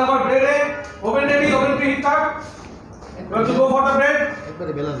তাছাড়া আমার ব্রেডে oven ready, oven pre hit থাক। এবার to go for the bread.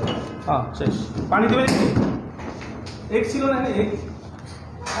 একবারে বেলা যাবে। হ্যাঁ শেষ। পানি দেবেন একটু, এক ছিল না এক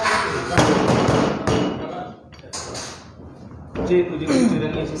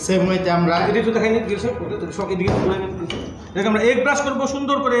সেম ওয়েতে আমরা আমরা এগ ব্রাশ করবো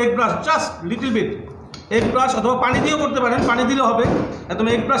সুন্দর করে। Egg brush just little bit egg brush, অথবা পানি দিয়েও করতে পারেন, পানি দিলেও হবে। একদম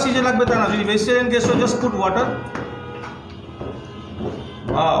এগ ব্রাশ যে লাগবে তা না। যদি ভেজিটেরিয়ান গেস্ট হয় just put water.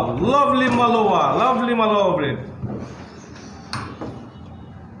 Lovely Malwa bread.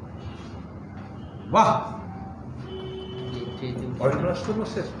 বাহ, অয়েল ব্রাশ করবো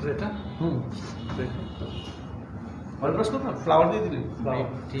শেষ এটা। অয়েল ব্রাশ করবো না, ফ্লাওয়ার দিয়ে দিলে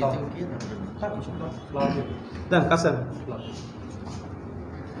দেন কাছে।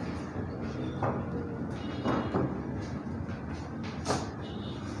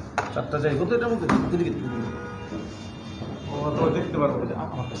 চারটা যাই হতো এটার মধ্যে দেখতে পারবো।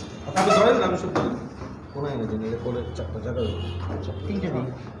 আপনি ধরেন আমি সব ধরেন কোনায় এনে দিন, এর পরে চারটা জায়গা তিনটা দিই,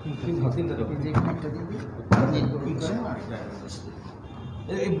 তিনটা এই যে একটা দিবি,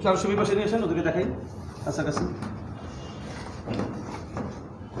 এই চার ছবি পাশে নিয়ে আসেন, ওদেরকে দেখাই কাছাকাছি।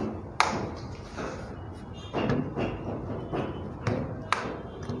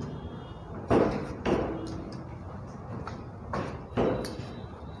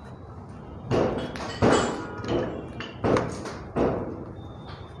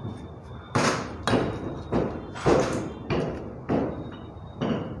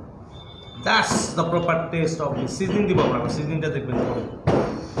 That's the proper taste of the seasoning দিব আমরা, সিজনিংটা দেখবেন পরে।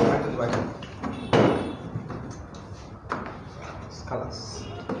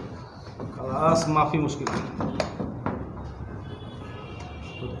 খালাস মাফি মুশকিল।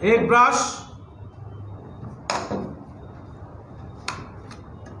 এক brush,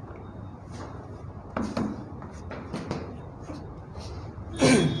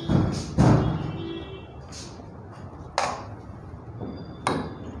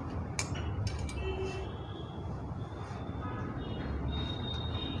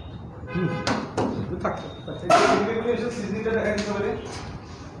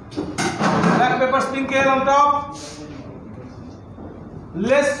 black pepper pepper sprinkle on top,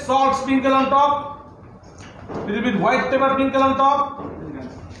 less salt sprinkle on top, little bit white pepper sprinkle on top,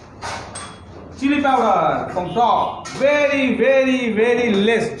 chili powder from top, very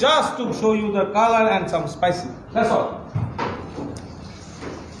less, just to show you the color and some spicy. That's all.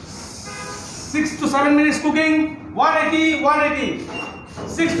 6 to 7 minutes cooking. 180.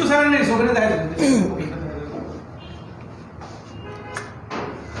 6 to 7 minutes. Okay,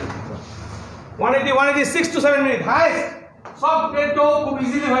 180, 6 to 7 minutes. High. Soft potato খুব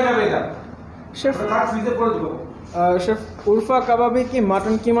easily হয়ে যাবে এটা। Chef তার ফ্রিজে পড়ে দেবো। Chef Urfa কাবাবে কি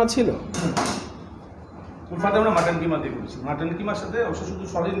mutton কিমা ছিল? উরফাতে আমরা মাটন কিমা দিয়ে করেছি। মাটন কিমার সাথে অবশ্য শুধু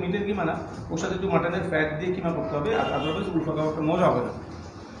সলিড মিটের কিমা না, ওর সাথে একটু মাটনের ফ্যাট দিয়ে কিমা করতে হবে, আর আদারওয়াইজ উরফা কাবাবটা মজা হবে না।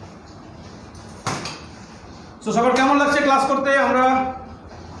 সো সবার কেমন লাগছে ক্লাস করতে? আমরা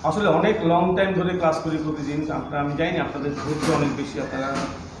আসলে অনেক লং টাইম ধরে ক্লাস করি প্রতিদিন। আমি জানি আপনাদের ধৈর্য অনেক বেশি, আপনারা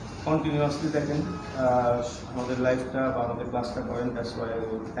কন্টিনিউয়াসলি দেখেন আমাদের লাইফটা বা আমাদের ক্লাসটা করেন। That's why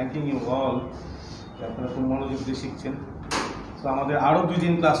thanking you all, আপনারা খুব মনোযোগ দিয়ে শিখছেন। তো আমাদের আরও 2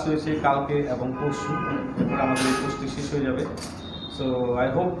 দিন ক্লাস রয়েছে, কালকে এবং পরশু, এরপরে আমাদের এই কোর্সটি শেষ হয়ে যাবে। সো আই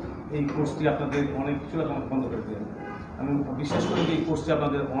হোপ এই কোর্সটি আপনাদের অনেক কিছু আমাকে বন্ধ করে দেবেন। আমি বিশ্বাস করি যে এই কোর্সটি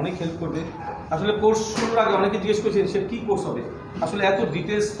আপনাদের অনেক হেল্প করবে। আসলে কোর্স শুরুর আগে অনেকে জিজ্ঞেস করেছেন সে কী কোর্স হবে, আসলে এত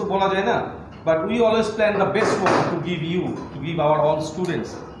ডিটেলস তো বলা যায় না, but we always plan the best one to give hour all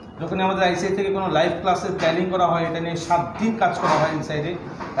students. যখন আমাদের আইসিআই থেকে কোনো লাইভ ক্লাসের প্ল্যানিং করা হয়, এটা নিয়ে 7 দিন কাজ করা হয় ইনসাইডে,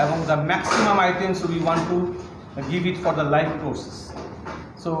 এবং the maximum items we want to give it for the live courses.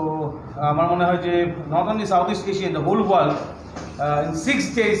 So আমার মনে হয় যে not only Southeast Asia, in the whole world, in 6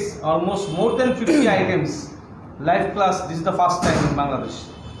 days almost more than 50 items live class. This is the first time in Bangladesh,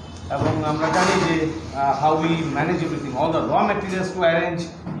 এবং আমরা জানি যে how we manage everything, all the raw materials to arrange,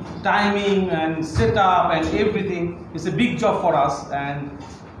 timing and setup and everything is a big job for us, and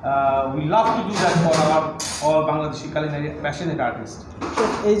we love to do that for our all Bangladeshi culinary passionate artists.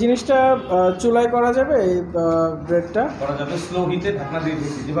 এই জিনিসটা চুলায় করা যাবে? এই ব্রেডটা করা যাবে slow হিটে, ঢাকনা দিয়ে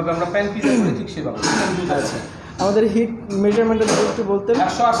দিয়েছি, যেভাবে আমরা প্যান পিজা করি ঠিক সেভাবে। আমাদের হিট মেজারমেন্টটা একটু বলতেন।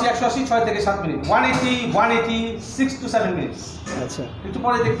 180 6 থেকে 7 মিনিট, 180 6 to 7 মিনিটস। আচ্ছা, একটু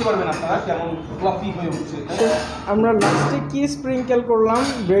পরে দেখতে পারবেন আপনারা কেমন ফ্লফি হয়ে উঠছে। আমরা লাস্টে কি স্প্রিঙ্কেল করলাম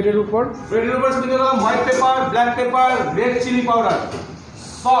ব্রেডের উপর? ব্রেডের উপর স্প্রিঙ্কেল করলাম white paper, black pepper, red chilli powder,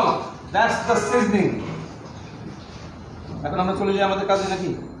 salt. That's the seasoning. এখন আমরা চলে যাই আমাদের কাজে নাকি?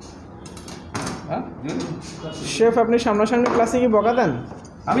 হ্যাঁ শেফ, আপনি সামনাসামনি ক্লাসে কি বকা দেন?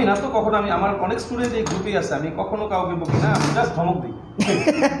 আমি না তো কখনো, আমার অনেক স্টুডেন্ট এই গ্রুপে আছে, আমি কখনো কাউকে বকি না, আমি জাস্ট ধমক দিই।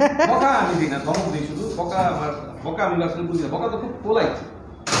 বকা আমি দিই না, ধমক দিই শুধু। বকা আমি আসলে বুঝি না, বকা তো খুব পোলাইট,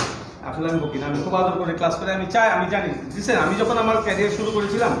 আসলে আমি বকি না, আমি খুব আদর করে ক্লাস করে। আমি জানি দিচ্ছেন, আমি যখন আমার ক্যারিয়ার শুরু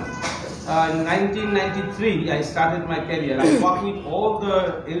করেছিলাম in 1993 I started my career. I worked with all the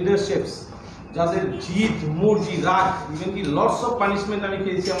elder chefs, যাদের জিদ, মর্জি, রাগ, ইভেন কি লটস অফ পানিশমেন্ট আমি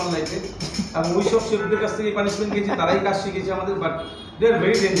খেয়েছি আমার লাইফে, এবং ওই সব শেফদের কাছ থেকে পানিশমেন্ট খেয়েছি, তারাই কাজ শিখেছে আমাদের। But they are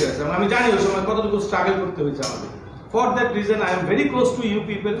very dangerous, এবং আমি জানি ওই সময় কতটুকু স্ট্রাগল করতে হয়েছে আমাদের। For that reason I am very close to you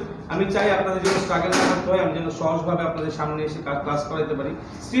people. আমি চাই আপনাদের যেন স্ট্রাগল না করতে হয়, আমি যেন সহজভাবে আপনাদের সামনে এসে ক্লাস করাতে পারি।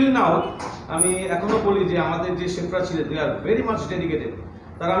 স্টিল নাও আমি এখনো বলি যে আমাদের যে শেফরা ছিলেন দে আর ভেরি মাচ ডেডিকেটেড।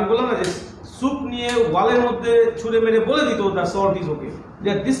 তারা, আমি বললাম না যে স্যুপ নিয়ে ওয়ালের মধ্যে ছুঁড়ে মেরে বলে দিত the salt is okay, they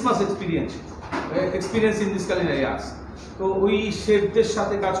R this much experience in this culinary arts. তো ওই শেফদের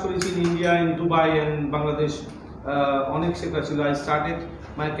সাথে কাজ করেছি in India, in Dubai and Bangladesh. অনেক শেফরা ছিল। I started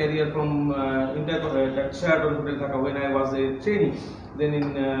my career from Sheraton Hotel Dhaka when I was a trainee, then in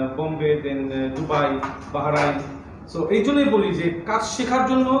Bombay, then Dubai, Bahrain. So এই জন্যই বলি যে কাজ শেখার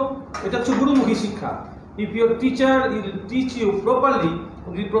জন্য এটা হচ্ছে গুরুমুখী শিক্ষা। If your teacher will teach you properly,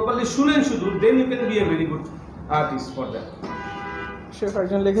 যদি প্রপারলি শুনেন শুধু, দেন you can B a very good artist for that. Chef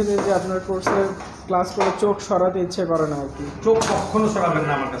একজন লিখেছে যে আপনার কোর্সে ক্লাস করে চোখ সরাতে ইচ্ছে করে না আর কি। চোখ কখনো সরাবেন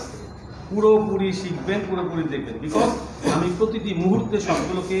না আমার কাছ থেকে, পুরোপুরি শিখবেন, পুরোপুরি দেখবেন। বিকজ আমি প্রতিটি মুহূর্তে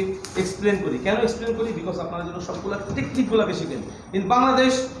সবগুলোকে এক্সপ্লেন করি। কেন এক্সপ্লেন করি? বিকজ আপনারা যেন সবগুলো টেকনিকগুলোকে শিখেন। In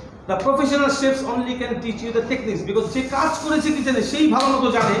Bangladesh the professional chefs only can teach you the techniques, because যে কাজ করেছে কিচেনে সেই ভালো মতো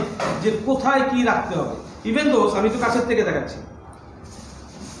জানে যে কোথায় কি রাখতে হবে। ইভেন দোস, আমি তো কাছের থেকে দেখাচ্ছি,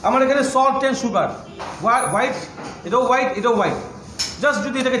 আমার এখানে সল্ট অ্যান্ড সুগার, হোয়াইট, এটাও হোয়াইট, এটাও হোয়াইট। জাস্ট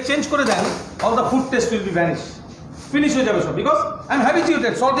যদি এটাকে চেঞ্জ করে দেন, all the food taste will be vanish, finish হয়ে যাবে সব। Because I am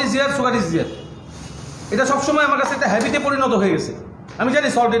habituated, salt is here, sugar is here. এটা সবসময় আমার কাছে একটা হ্যাবিটে পরিণত হয়ে গেছে। আমি জানি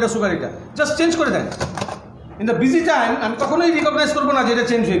সল্ট এটা, সুগার এটা, জাস্ট চেঞ্জ করে দেন। ইন দ্য বিজি টাইম আমি কখনোই রিকগনাইজ করবো না যে এটা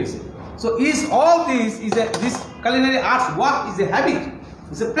চেঞ্জ হয়ে গেছে। So is all this culinary arts work is a habit,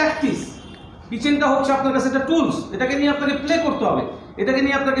 it's a practice. কিচেনটা হচ্ছে আপনার কাছে একটা টুলস, এটাকে নিয়ে আপনাকে প্লে করতে হবে, এটাকে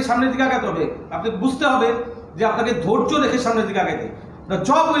নিয়ে আপনাকে সামনের দিকে আগাতে হবে। আপনাকে বুঝতে হবে যে আপনাকে ধৈর্য রেখে সামনের দিকে আগাতে। The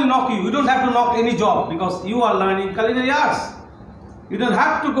job will knock you. You don't have to knock any job because you are learning culinary arts. You don't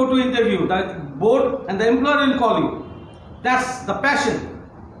have to go to interview. The board and the employer will call you. That's the passion.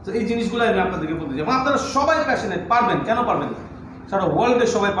 So এই জিনিসগুলো আমি আপনাদেরকে বলতে চাই। আপনারা সবাই passionate, পারবেন, কেন পারবেন না? সারা ওয়ার্ল্ডে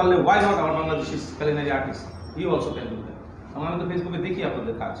সবাই পারলে why not our Bangladeshi culinary artist? He also can do that. আমি তো ফেসবুকে দেখি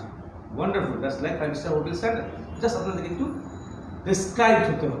আপনাদের কাজ। Wonderful. That's like 5-star hotel standard. Just আপনাদেরকে একটু describe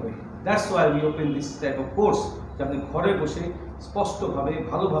হতে হবে। That's why we open this type of course. যে আপনি ঘরে বসে স্পষ্টভাবে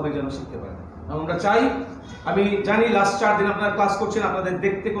ভালোভাবে যেন শিখতে পারেন। আমরা চাই, আমি জানি লাস্ট 4 দিন আপনারা ক্লাস করছেন, আপনাদের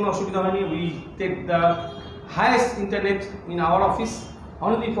দেখতে কোনো অসুবিধা হয়নি। We take the highest internet in our office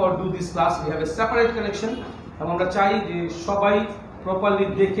only for do this class. We have a separate connection. এবং আমরা চাই যে সবাই প্রপারলি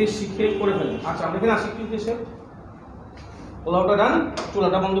দেখে শিখে করে ফেলেন। আচ্ছা, আমরা এখানে আসি কি দেশে পোলাওটা ডান,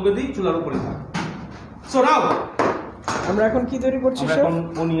 চুলাটা বন্ধ করে দিই, চুলার উপরে থাক। সো নাও আমরা এখন কি তৈরি করছি আমরা শেফ? এখন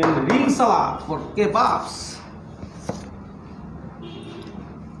অনিয়ন রিং সালাদ ফর কেবাবস।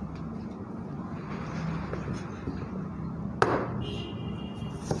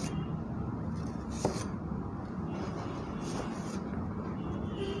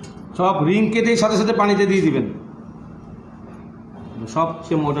 সব রিং কেটে সাথে সাথে পানিতে দিয়ে দিবেন।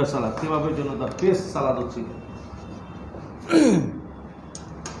 সবচেয়ে মজার সালাদ, কেবাবের জন্য দ্য বেস্ট সালাদ হচ্ছে এটা।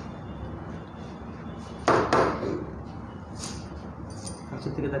 কাছে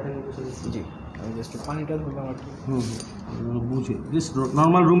থেকে দেখেন জি, আমি জাস্ট পানিটা ধরলাম আর কি। বুঝে জাস্ট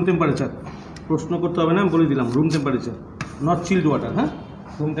নর্মাল রুম টেম্পারেচার, প্রশ্ন করতে হবে না, আমি বলে দিলাম room temperature, not child water. হ্যাঁ,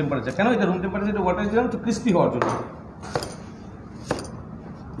 রুম টেম্পারেচার। কেন এটা রুম টেম্পারেচার ওয়াটার দিলাম? একটু ক্রিস্পি হওয়ার জন্য।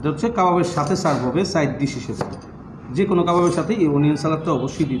 এটা হচ্ছে কাবাবের সাথে সার্ভ হবে সাইড ডিশ হিসেবে। যে কোনো কাবাবের সাথে এই অনিয়ন সালাদটা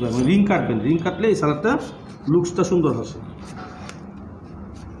অবশ্যই দিতে হবে। রিং কাটবেন, রিং কাটলে এই সালাদটা লুকসটা সুন্দর আসে।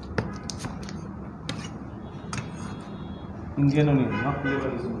 Indian onion, not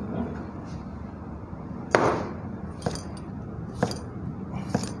Lebanese onion.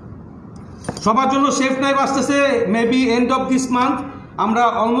 সবার জন্য শেফ নাইফ আসতেছে maybe end of this month. আমরা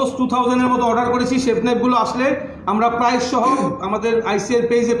অলমোস্ট 2000-এর মতো অর্ডার করেছি। শেফ নাইফগুলো আসলে আমরা প্রাইস সহ আমাদের আইসিএল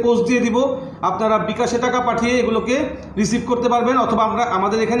পেজে পোস্ট দিয়ে দিব। আপনারা বিকাশে টাকা পাঠিয়ে এগুলোকে রিসিভ করতে পারবেন, অথবা আমরা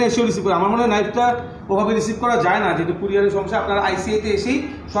আমাদের এখানে এসেও রিসিভ করি। আমার মনে হয় নাইফটা ওভাবে রিসিভ করা যায় না, যেহেতু কুরিয়ারের সমস্যা। আপনারা আইসিআইতে এসেই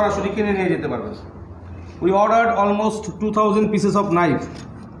সরাসরি কিনে নিয়ে যেতে পারবেন। We ordered almost 2000 pieces of knife,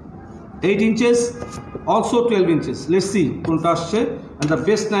 8 inches, also 12 inches. Let's see কোনটা আসছে। and the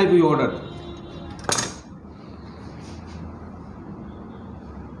best knife we ordered.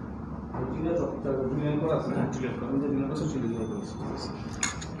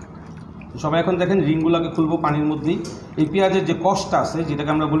 সবাই এখন দেখেন রিংগুলোকে খুলবো পানির মধ্যেই। এই পেঁয়াজের যে কষ্টটা আছে,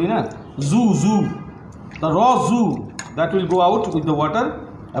 যেটাকে আমরা বলি না জু, দ্য র জু, that will go out with the water.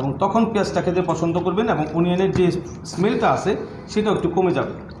 এবং তখন পেঁয়াজটা খেতে পছন্দ করবেন, এবং অনিয়নের যে স্মেলটা আছে সেটাও একটু কমে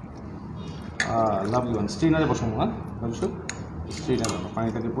যাবে। Lovely one. স্ট্রেনারে বসানো, হ্যাঁ অবশ্যই স্ট্রেনারে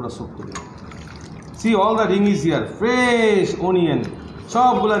পানিটাকে পুরো সোক করে। C all the ring is here, fresh onion.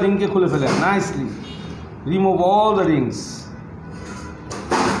 সবগুলা রিংকে খুলে ফেলে nicely, remove all the Rings.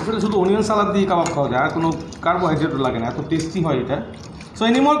 আসলে শুধু অনিয়ন সালাদ দিয়ে কাবাব খাওয়া যায়, আর কোনো কার্বোহাইড্রেটও লাগে না, এত টেস্টি হয় এটা। So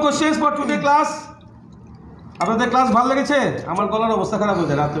any more questions for today class? আপনাদের ক্লাস ভালো লেগেছে? আমার গলার অবস্থা খারাপ হয়ে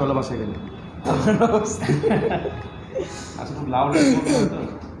যায় রাত্রিবেলা বাসায় গেলে। আচ্ছা, খুব লাউড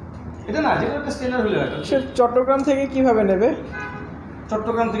এটা না, যেটা একটা স্ট্যান্ডার্ড হলে হয়। শেফ চট্টগ্রাম থেকে কিভাবে নেবে?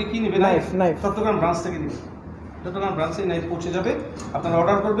 চট্টগ্রাম থেকে কি নেবে? নাইফ। চট্টগ্রাম ব্রাঞ্চ থেকে নেবে। চট্টগ্রাম ব্রাঞ্চে নাইফ পৌঁছে যাবে, আপনারা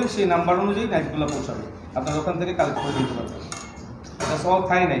অর্ডার করবেন, সেই নাম্বার অনুযায়ী নাইফগুলো পৌঁছাবে, আপনারা ওখান থেকে কালেক্ট করে দিতে পারবেন। That's all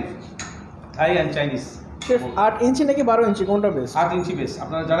Thai knife, Thai and Chinese. Chef 8 ইঞ্চি নাকি 12 ইঞ্চি কোনটা বেস্ট? 8 ইঞ্চি বেস।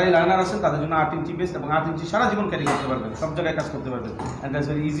 আপনারা যারাই লার্নার আছেন তাদের জন্য 8 ইঞ্চি বেস, এবং 8 ইঞ্চি সারা জীবন ক্যারি করতে পারবেন, সব জায়গায় কাজ করতে পারবেন, and that's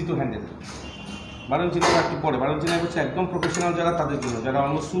very easy to handle. 12 inch knife একটু পরে। 12 ইঞ্চি নাইফ হচ্ছে একদম প্রফেশনাল যারা, তাদের জন্য, যারা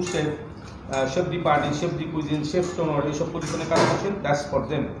অলমোস্ট সু chef, chef D party, chef D cuisine, chef stoner, এইসব পজিশনে কাজ করছেন, that's for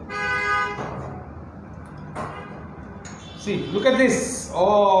them. See, look at this.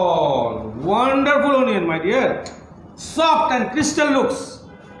 Oh, wonderful onion, my dear. Soft and crystal looks.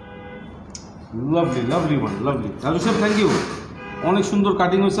 Lovely, lovely one, lovely. Raju Chef, thank you. অনেক সুন্দর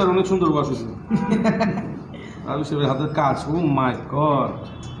cutting হয়েছে আর অনেক সুন্দর wash হয়েছে। রাজু শেফের হাতের কাজ, ও মাই গড,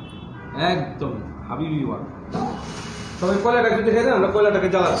 একদম হাবিবি ওয়ান। সবাই কয়লাটাকে দেখে দেন, আমরা কয়লাটাকে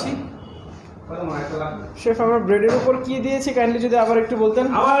জ্বালাচ্ছি। শেফ আমরা ব্রেডের উপর কি দিয়েছি কাইন্ডলি যদি আবার একটু বলতেন।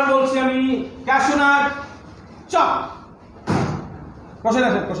 আবার বলছি আমি, ক্যাশু নাট চপ।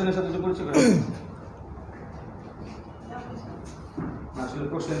 কোশ্চেনের সাথে তো পরিচয় করে। আসলে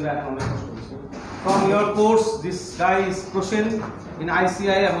কোশ্চেনটা এখন অনেক কষ্ট হচ্ছে। From your course, this guy is question in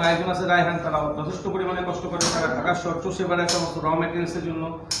ICI, এবং একজন আছে রায়হান, তারা যথেষ্ট পরিমাণে কষ্ট করে, তারা ঢাকার শহর চষেবাড়ায় সমস্ত র ম্যাটেরিয়ালসের জন্য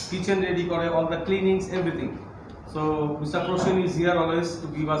কিচেন রেডি করে, all the cleanings, everything. So Mr. Proshen is here always to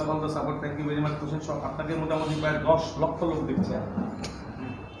give us all the support. Thank you very much, Proshen. আপনাকে মোটামুটি প্রায় 10 লক্ষ লোক দেখছে।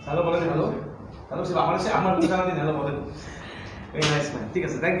 হ্যালো বলেন, হ্যালো হ্যালো সে আমার জানা দিন, হ্যালো বলেন। ভেরি নাইস ম্যান, ঠিক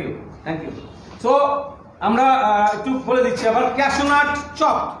আছে, থ্যাংক ইউ। সো আমরা একটু বলে দিচ্ছি আবার, ক্যাশু নাট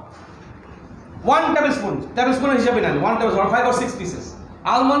চপ 1 টেবিলস্পুন হিসাবে নেন, 1 tablespoon 5 or 6 pieces.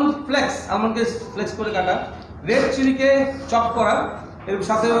 Almond আলমন্ডকে flakes করে কাটা, রেড চিলিকে চপ করা, এর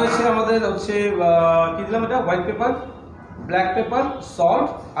সাথে রয়েছে আমাদের হচ্ছে কি দিলাম এটা, white paper, black pepper, salt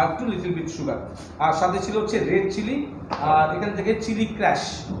আর একটু লিটল বিট সুগার, আর সাথে ছিল হচ্ছে রেড চিলি, আর এখান থেকে চিলি ক্র্যাশ,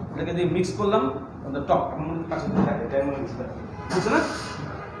 এটাকে দিয়ে মিক্স করলাম টপ। বুঝছে না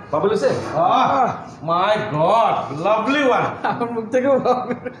বাবুল হয়েছে? মাই গড, লাভলি ওয়ান। আমার মুখ থেকেও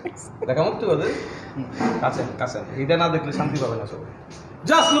দেখা মুক্তি বলে কাছে এটা না দেখলে শান্তি পাবে না সবাই।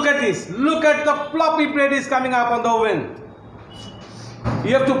 Just look at this, look at the floppy bread is coming up on the oven.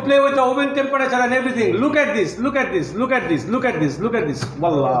 You have to play with the oven temperature and everything. Look at this, look at this, look at this, look at this, look at this.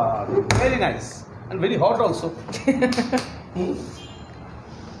 Wallah, very nice and very hot also.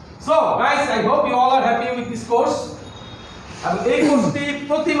 So guys, I hope you all are happy with this course. আর এই কোর্সটি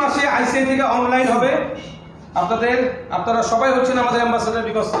প্রতি মাসে ICI থেকে online হবে। আপনারা সবাই হচ্ছেন আমাদের ambassador,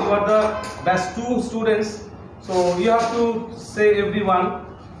 because you are the best 2 students. So you have to say everyone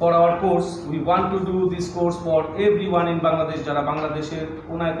for our course. We want to do this course for everyone in Bangladesh, যারা বাংলাদেশের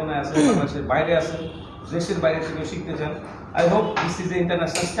কোনায় কোনায় আছে, বাংলাদেশের বাইরে আছে, দেশের বাইরে থেকে শিখতে চান। I hope this is a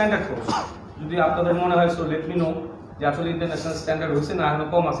international standard course. যদি আপনাদের মনে হয়, so let me know যে আসলে ইন্টারন্যাশনাল স্ট্যান্ডার্ড হয়েছে না এখনো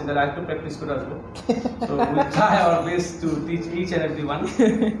কম আছে, তাহলে আরেকটু প্র্যাকটিস করে আসবো। So we try our best to teach each and everyone.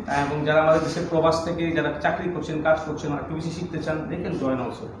 এবং যারা আমাদের দেশের প্রবাস থেকে যারা চাকরি করছেন, কাজ করছেন, আর একটু বেশি শিখতে চান, they can join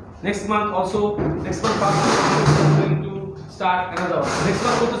also. Next month going to start another one. Next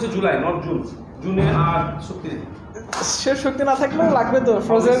month করতেছে জুলাই, not জুন। জুনে আর শক্তি নেই, সে শক্তি না থাকলেও লাগবে তো।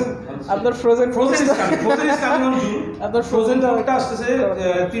 ফ্রোজেন, আপনার frozen is coming on June. আপনার ফ্রোজেন ফ্রোজেন ওটা আসতেছে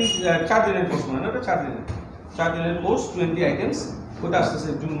 4 দিনের কোর্স, মানে ওটা 4 দিনের কোর্স, 20 আইটেমস, ওটা আসতেছে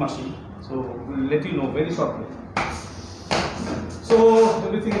জুন মাসে। So will late you know very shortly. So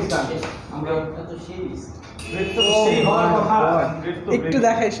everything is done. আমরা এটা তো সেই গ্রেড তো সেই হওয়ার কথা, গ্রেড তো একটু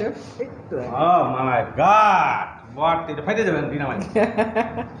দেখাই শেফ, একটু দেখাই। Oh my god! What? এটা ফাইটে যাবেন দিন আমায়।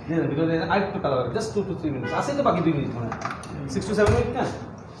 বিকজ আই একটু কালার, জাস্ট 2 to 3 মিনিটস আছে তো, বাকি 2 মিনিট, মানে 6 to 7 মিনিট না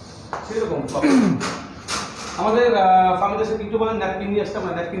সেরকম। আমাদের ফার্মেসিস্ট একটু বলেন ন্যাপকিন নিয়ে আসতে,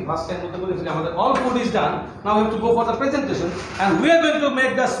 আমরা ন্যাপকিন ফার্স্ট টাইম মধ্যে বলেছি আমাদের all food is done, now we have to go for the presentation and we are going to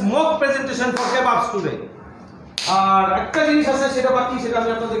make the smoke presentation for কেবাবস today. আর একটা জিনিস আছে সেটা বাকি, সেটা আমি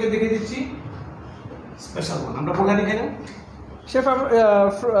আপনাদেরকে দেখিয়ে দিচ্ছি, স্পেশাল ওয়ান। আমরা প্রোগ্রামে খাই না শেফ,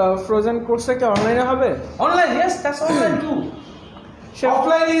 ফ্রোজেন কোর্সটা কি অনলাইনে হবে? Online, yes, that's online too.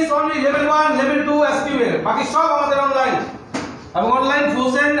 Offline is only level 1, level 2 SQL. বাকি সব আমাদের অনলাইন। এবং অনলাইন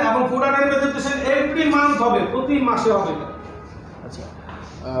ফ্রোজেন এবং food item presentation every month হবে, প্রতি মাসে হবে। আচ্ছা,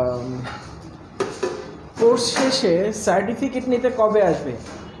 কোর্স শেষে সার্টিফিকেট নিতে কবে আসবে?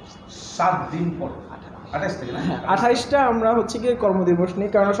 7 দিন পর, 28 থেকে না? 28টা আমরা হচ্ছে কি কর্মদিবস নেই,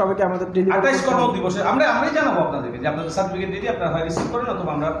 কারণ সবাইকে আমাদের 28 কর্ম দিবসে আমরাই জানাবো আপনাদেরকে যে আপনাদের সার্টিফিকেট দিদি আপনারা হয় রিসিভ করেন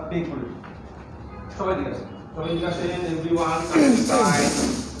অথবা আমরা পে করে দিই। সবাই ঠিক আছে, everyone inside.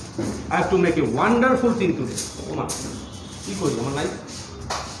 I have to make a wonderful thing today. ওমা কি করি আমার লাইফ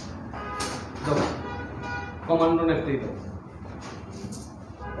দাও, কমান্ডো নেফটে দাও।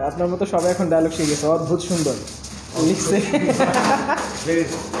 আপনার মতো সবাই এখন ডায়লগ শিখে গেছে, অদ্ভুত সুন্দর লিখছে।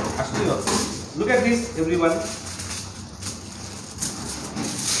 আসলে look at this everyone.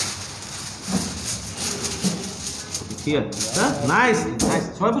 Here, হ্যাঁ, নাইস নাইস।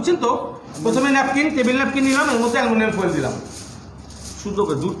 সবাই বুঝছেন তো? প্রথমে ন্যাপকিন, টেবিল ন্যাপকিন নিলাম, এর মধ্যে অ্যালুমিনিয়াম ফয়েল দিলাম, সুন্দর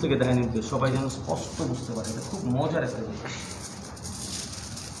করে দূর থেকে দেখা নিতে সবাই যেন স্পষ্ট বুঝতে পারে। এটা খুব মজার একটা জিনিস।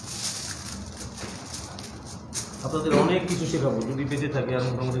 আপনাদের অনেক কিছু শেখাবো যদি বেঁচে থাকে, আর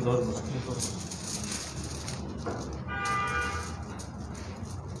মোটামুটি 10 বছর।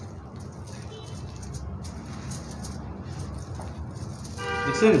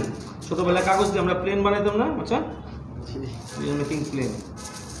 দেখছেন ছোটবেলায় কাগজ দিয়ে আমরা প্লেন বানাইতাম না? আচ্ছা, মেকিং প্লেন।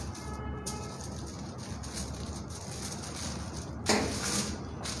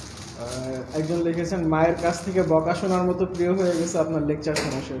 একজন লিখেছেন মায়ের কাছ থেকে বকা শোনার মতো প্রিয় হয়ে গেছে আপনার লেকচার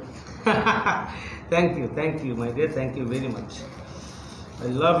শোনা chef. Thank you my dear, thank you very much. I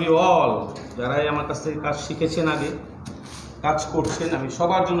love you all. যারাই আমার কাছ থেকে কাজ শিখেছেন, আগে কাজ করছেন, আমি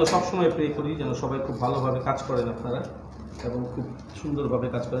সবার জন্য সবসময় প্রে করি যেন সবাই খুব ভালোভাবে কাজ করেন আপনারা, এবং খুব সুন্দরভাবে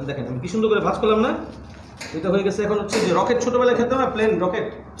কাজ করেন। দেখেন আমি কি সুন্দর করে ভাঁজ করলাম না? এটা হয়ে গেছে এখন হচ্ছে যে রকেট, ছোটবেলায় খেতাম না plane rocket,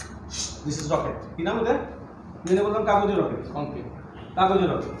 this is rocket. কি নাম এটা? মেনে বললাম কাগজের রকেট, কমপ্লিট কাগজের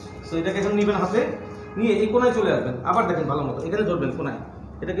রকেট। সো এটাকে এখন নিবেন হাতে, নিয়ে এই কোনায় চলে আসবেন, আবার দেখেন ভালো মতো এখানে ধরবেন কোনায়,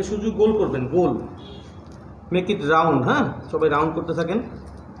 এটাকে শুধু গোল করবেন, গোল, মেক ইট রাউন্ড। হ্যাঁ, সবাই রাউন্ড করতে থাকেন,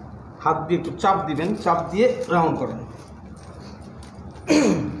 হাত দিয়ে একটু চাপ দিবেন, চাপ দিয়ে রাউন্ড করেন।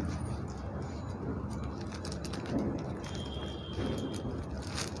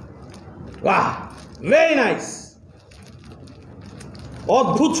 বাহ, ভেরি নাইস,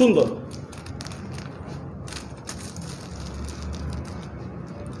 অদ্ভুত সুন্দর।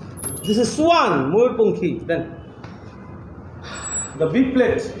 This is swan, Mayurpankhi. Then the big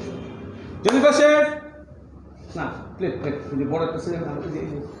plate, Jennifer chef, না প্লেট প্লেট, এই বড় একটা আছে,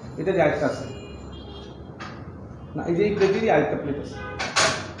 এটা যে আরেকটা আছে, না এই যে এই প্লেটেরই আরেকটা প্লেট আছে,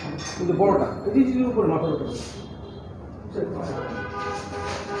 কিন্তু বড়টা এই যে উপরে মাথার উপরে।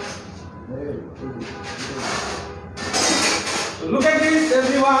 Look at this,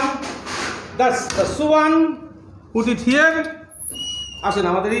 everyone. That's the swan. Put it here. আসেন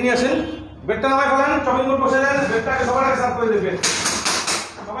আমাদের এই নিয়ে আসেন, বেডটা নামায় ফেলেন, চপিং বোর্ড বসে দেন, বেডটাকে সবার আগে সাফ করে দেবেন,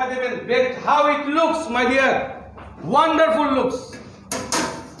 সবাই দেবেন bed how it looks my dear, wonderful looks.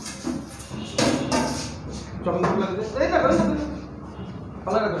 Chopping board লাগিয়ে দেন, এইটা করেন না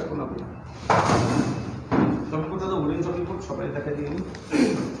কালার কাজ করুন আপনি। চপিং বোর্ডটা তো উডেন চপিং বোর্ড, সবাই দেখা দিয়ে নিন।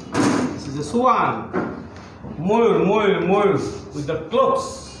 This is a Schwann, Mayur Mayur Mayur with the clothes.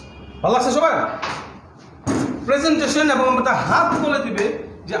 ভালো লাগছে সবাই? প্রেজেন্টেশন এবং আমাদের হাত বলে দিবে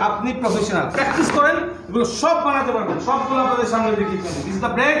যে আপনি প্রফেশনাল। প্র্যাকটিস করেন, এগুলো সব বানাতে পারবেন, সবগুলো আপনাদের সামনে দেখিয়ে দিচ্ছি। This is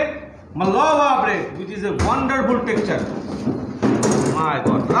the bread, Malwa bread, which is a wonderful texture. My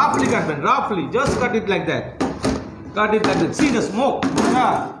god, রাফলি কাটবেন, রাফলি, just cut it like that, cut it like that, C the smoke,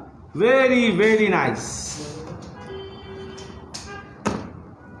 very very nice.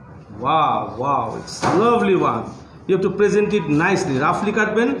 Wow, wow, it's a lovely one. You have to present it nicely. Roughly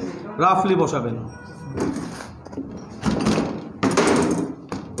কাটবেন, roughly বসাবেন।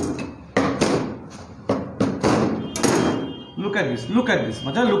 Look at this, look at this,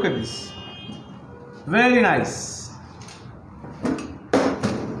 Maja, look at this. Very nice.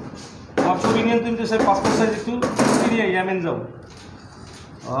 आप छवि নিয়ে তুমি সে passport size একটু নিয়ে ইয়ামেন যাও।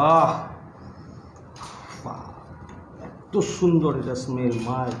 এত সুন্দর এটা smell,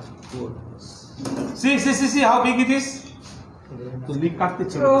 my goodness. C C C C how big it is. তো লিক কাটতে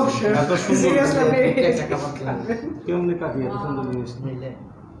ছিল এত সুন্দর, কেমনে কাটি এত সুন্দর জিনিস,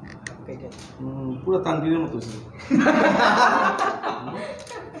 পুরো তানভীরের মতো ছিল।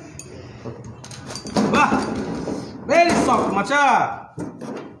 বাহ, ভেরি সফট মাচা।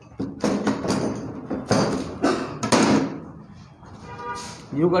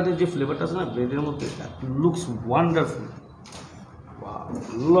 ইয়োগার্টের যে ফ্লেভারটা আছে না ব্রেডের মধ্যে, looks wonderful.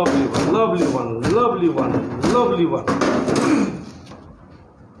 Lovely one, lovely one, lovely one, lovely one.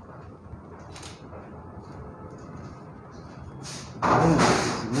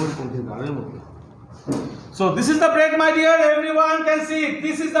 So this is the bread, my dear. Everyone can see it.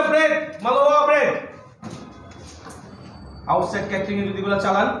 This is the bread, Malwa bread. Outside catering এ যদি গুলো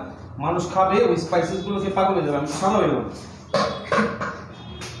চালান, মানুষ খাবে, ওই স্পাইসেস গুলো সে পাগল হয়ে যাবে। আমি সামনে এলাম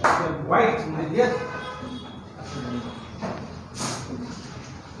white, my dear.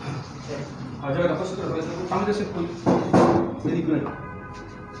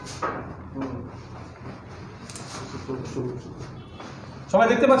 সবাই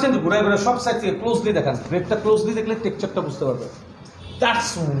দেখতে পাচ্ছেন তো, ঘুরায় ঘুরায় সব সাইড থেকে ক্লোজলি দেখান, ব্রেডটা ক্লোজলি দেখলে টেক্সচারটা বুঝতে পারবে। That's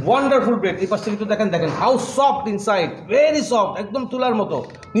wonderful bread. এই পাশ থেকে একটু দেখেন, দেখেন how soft inside, very soft, একদম তুলার মতো,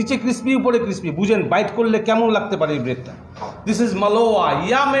 নিচে ক্রিসপি উপরে ক্রিসপি। বুঝেন বাইট করলে কেমন লাগতে পারে এই ব্রেডটা। This is Malwa,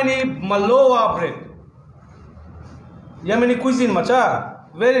 Yemeni Malwa bread, Yemeni cuisine মাচা,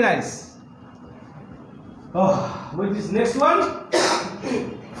 very nice. With this next one,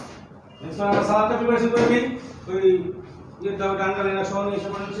 আমরা সালাদটা প্রিপারেশন করে নিই। ওই ইয়ে দাও, ডান্ডা লেনা সহ নিয়ে এসে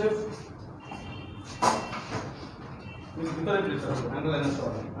পড়েন শেফ। ভিতরে প্লেট রাখো, ডান্ডা লেনা সহ।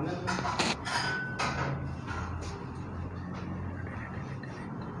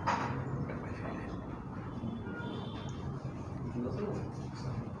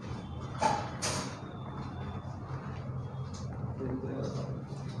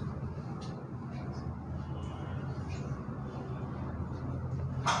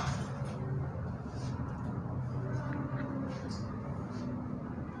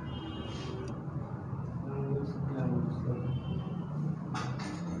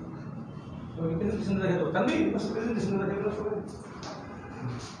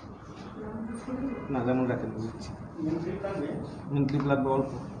 না যেমন রাখেন মিন্ট লাগবে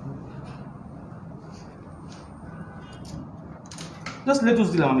অল্প, জাস্ট লেটুস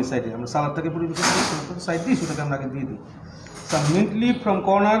দিলাম আমি সাইডে। আমরা সালাদটাকে পরিবেশন করি সাইড দিই, সেটাকে আমরা আগে দিয়ে দিই। সাম mint leave from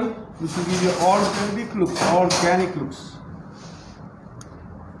corner, which will give you organic looks, organic looks.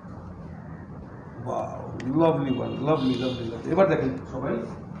 Wow, lovely one, lovely lovely lovely. এবার দেখেন সবাই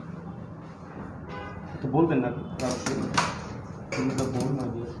তো বলবেন না,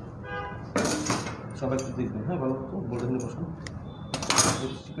 সবাই একটু দেখবেন। হ্যাঁ ভালো তো বলতে বসুন।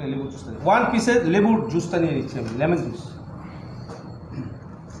 লেবুর জুসটা, 1 পিসের লেবুর জুসটা নিয়ে নিচ্ছি আমি, lemon juice.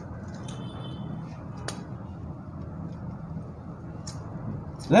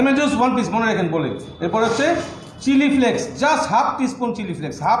 Lemon juice 1 piece মনে রাখেন বলে। এরপর হচ্ছে chilli flakes, just half teaspoon chilli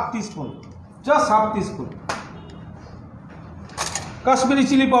flakes, half teaspoon, just half teaspoon. Kashmiri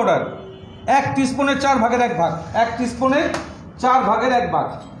chilli powder 1 টিস্পুনের 4 ভাগের 1 ভাগ, 1 টিস্পুনের 4 ভাগের 1 ভাগ।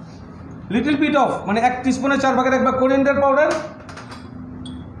 লিটল বিট অফ মানে 1 টিস্পুনের 4 ভাগের 1 ভাগ coriander powder,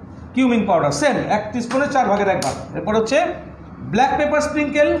 cumin powder same 1 টিস্পুনের 4 ভাগের 1 ভাগ। এরপর হচ্ছে black pepper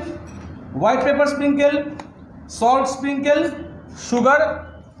sprinkle, white paper sprinkle, salt sprinkle, sugar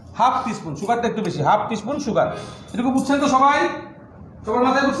half teaspoon, সুগারটা একটু বেশি, হাফ টিস্পুন সুগার। এটুকু বুঝছেন তো সবাই? সবার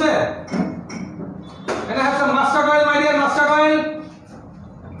মাথায় বুঝছে? এটা হচ্ছে mustard oil, my dear mustard oil.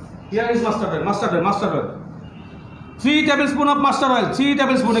 Here is mustard oil, mustard oil, mustard oil. 3 tablespoon of mustard oil, 3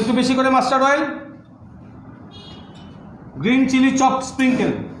 tablespoon, একটু বেশি করে mustard oil. Green chilli chop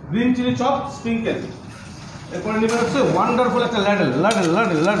sprinkle, green chilli chop sprinkle. এরপরে নেবেন হচ্ছে ওয়ান্ডারফুল একটা ল্যাডেল, ল্যাডেল,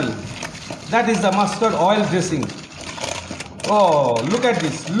 ল্যাডেল, ল্যাডেল। That is the mustard oil dressing. Oh, look at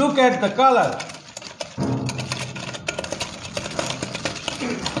this, look at the color.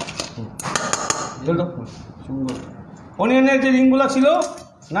 অনিয়নের যে রিংগুলো ছিল,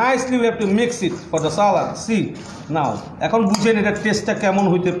 nicely we have to mix it for the salad. See now, এখন বুঝেন এটার টেস্টটা কেমন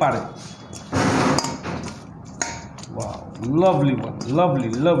হইতে পারে। Wow, lovely one, lovely,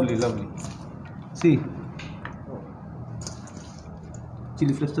 lovely, lovely. C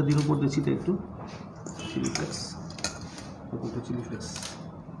chilli ফ্লেক্সটা দিন উপর দিয়েছি একটু, চিলি ফ্লেক্স, চিলি ফ্লেক্স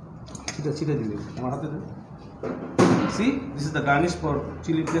ছিটা দিলে আমার হাতে। C this is the garnish for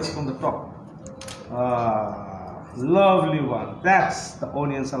chilli flakes from the top. Lovely one. That's the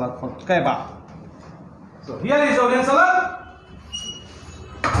onion salad for kebab. So here is onion salad.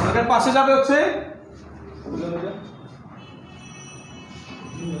 এর পাশে যাবে হচ্ছে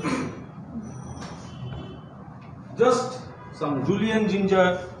just some julienne ginger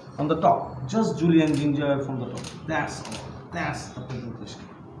on the top. Just julienne ginger from the top. That's all. That's the presentation.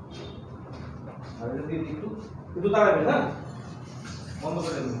 একটু তাড়াতাড়ি হ্যাঁ, বন্ধ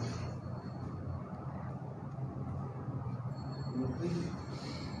করে দেবেন।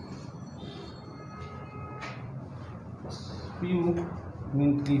 Few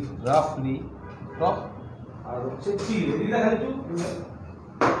mint leaf roughly top আর হচ্ছে চিলি, এটা দেখেন একটু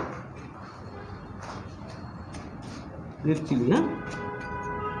রেড চিলি। হ্যাঁ,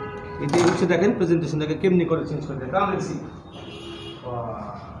 এটাই হচ্ছে দেখেন প্রেজেন্টেশন দেখে কেমনি করে চেঞ্জ করে দেয়। কাম let's see.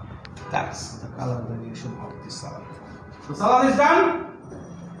 That's the color variation of this salad. So salad is done.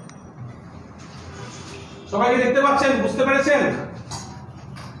 সবাই কি দেখতে পাচ্ছেন, বুঝতে পেরেছেন?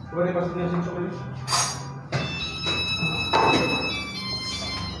 সবাই পাশে নিয়ে আসুন সবাই।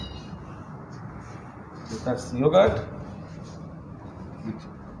 That's yogurt.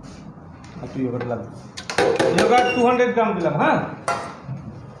 একটু yogurt লাগবে। yogurt 200 গ্রাম দিলাম। হ্যাঁ,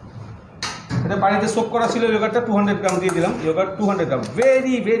 এটা পানিতে সোক করা ছিল, yogurtটা 200 গ্রাম দিয়ে দিলাম। yogurt 200 গ্রাম,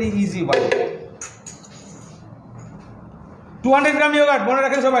 ভেরি ভেরি ইজি ওয়ান। 200 গ্রাম yogurt মনে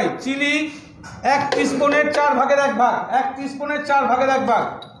রাখেন সবাই। চিলি 1 টিস্পুনের 4 ভাগের 1 ভাগ, 1 টিস্পুনের 4 ভাগের 1 ভাগ।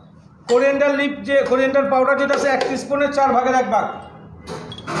 কোরিয়েন্ডার লিফ যে কোরিয়েন্ডার পাউডার যেটা আছে 1 টিস্পুনের 4 ভাগের 1 ভাগ।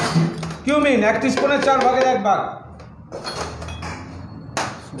 কিউমিন 1 টিস্পুনের 4 ভাগের 1 ভাগ।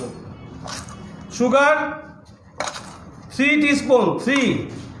 Sugar 3 teaspoon, 3।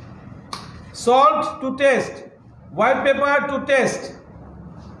 Salt to test, white paper to test,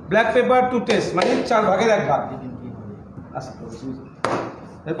 black pepper to test, মানে 4 ভাগের 1 ভাগ।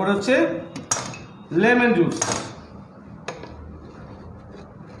 এরপর হচ্ছে lemon juice,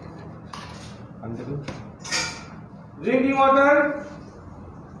 drinking water,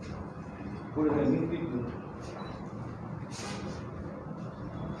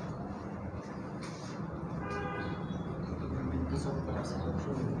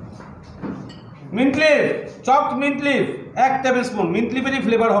 mint leaf, chopped mint leaf 1 table spoon. Mint লিফেরই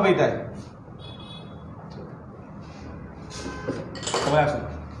flavour হবে এটাই। সবাই আসুন,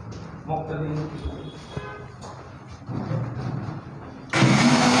 মগটা দিন।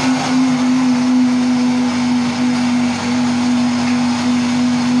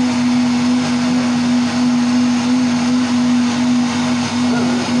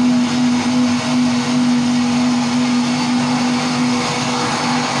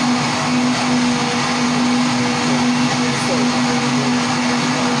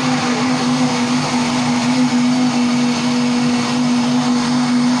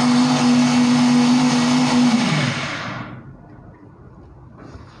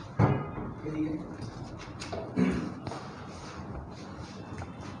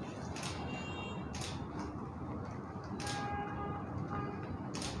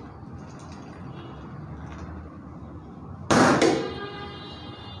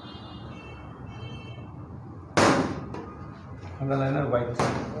 আমরা liner white.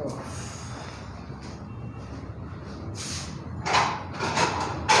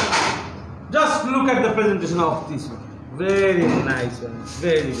 Just look at the presentation of this one. Very nice one.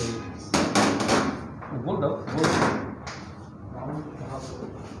 Very nice. Hold up.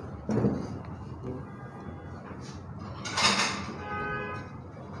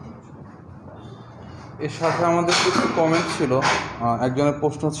 এর সাথে আমাদের কিছু কমেন্ট ছিল। একজনের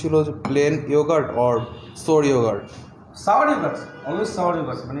প্রশ্ন ছিল যে plane yogurt or Soar yogurt. Sour yogurt, always sour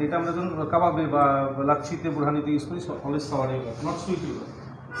yogurt, মানে এটা আমরা যখন কাবাবে বা লাচ্ছিতে বুরহানিতে ইউজ করি, always sour yogurt, not sweet yogurt.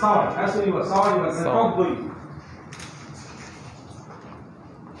 Sour as yogurt, sour yogurt, টক দই।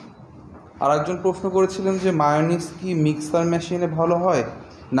 আর একজন প্রশ্ন করেছিলেন যে মায়োনিজ কি মিক্সার মেশিনে ভালো হয়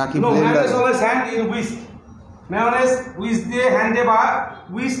নাকি নো, ব্লেন্ডারে? Mayonnaise always hand in whisk. Mayonnaise whisk দিয়ে হ্যান্ডে বা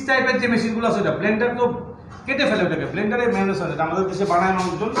হুইস্ক টাইপের যে মেশিনগুলো আছে, ওটা ব্লেন্ডার তো কেটে ফেলে ওটাকে, ব্লেন্ডারে মায়োনিজ হয়, এটা আমাদের দেশে বানায়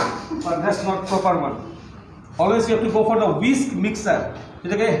মানুষজন, but that's not proper one. Always you have to go for the whisk mixer,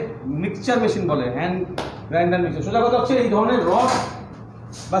 যেটাকে মিক্সচার মেশিন বলে, হ্যান্ড গ্রাইন্ডার মিক্সার। সোজা কথা হচ্ছে এই ধরনের রড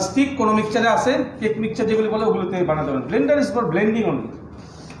বা স্টিক কোনো মিক্সচারে আছে, কেক মিক্সচার যেগুলি বলে ওগুলোতে বানাতে পারেন। Blender is for blending only.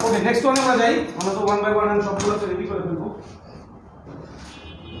 Okay, next ওয়ানে আমরা যাই। আমরা তো 1 বাই 1 সবগুলোকে রেডি করে ফেলবো।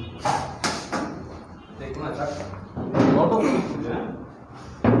 দেখুন আচ্ছা, লট অফ লিকুইড, হ্যাঁ,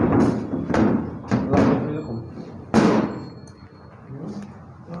 এরকম।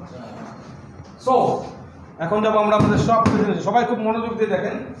 সো এখন যাবো আমরা আমাদের সব প্রেজেন্টেশন। সবাই খুব মনোযোগ দিয়ে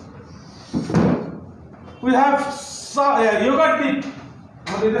দেখেন। We have yogurt deep.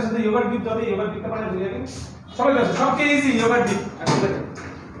 আমাদের এটার সাথে ইয়োগার্ট ডিপ যাবে। ইয়োগার্ট ডিপটা মানে বুঝে গেলেন সবাই কাছে, সবচেয়ে ইজি ইয়োগার্ট ডিপ। এখন দেখেন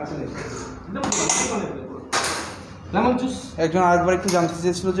লেমন জুস। একজন আরেকবার একটু জানতে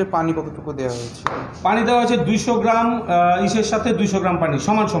চেয়েছিল যে পানি কতটুকু দেওয়া হয়েছে। পানি দেওয়া হয়েছে 200 গ্রাম ইসের সাথে 200 গ্রাম পানি,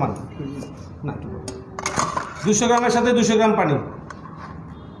 সমান সমান না, 200 গ্রামের সাথে 200 গ্রাম পানি।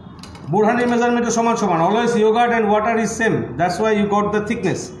 বুরহানির মেজারমেন্টে সমান সমান। Always yogurt and water is same, that's why you got the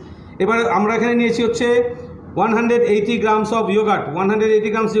thickness. এবার আমরা এখানে নিয়েছি হচ্ছে 180 গ্রামস অফ ইয়োগার্ট। 180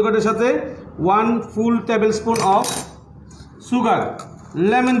 গ্রামস ইয়োগার্টের সাথে 1 ফুল table spoon of sugar,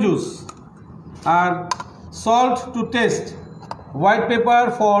 lemon juice, R salt to test, white paper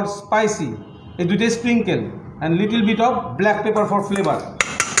for spicy, এই দুইটাই sprinkle, and little bit of black pepper for flavour.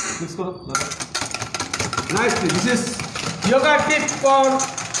 Mix করো nicely. This is yogurt dip for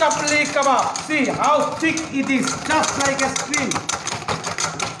chapli kebab. See how thick it is, just like a screen.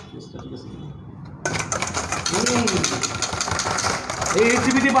 এই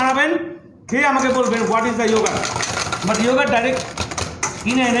রেসিপিটি বানাবেন, খেয়ে আমাকে বলবেন what is the yogurt. But yogurt direct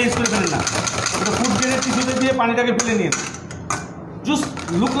কিনে এনে use করে ফেলেন না, ওটা ফুড গ্রেডের টিস্যুতে দিয়ে পানিটাকে ফেলে নিন। জাস্ট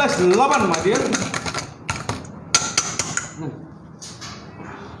লুক লাইক লবণ, মাই ডিয়ার।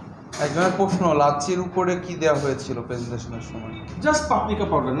 একজনের প্রশ্ন লাচ্ছির উপরে কি দেওয়া হয়েছিল প্রেজেন্টেশনের সময়? Just paprika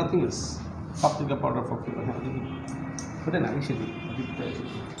powder, nothing else. Paprika powder for flavour. হ্যাঁ, ওটা না, এসে দিই।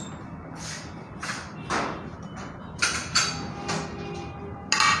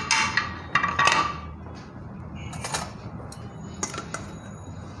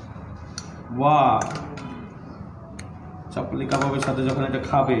 ওয়াও, চাপলি কাবাবের সাথে যখন এটা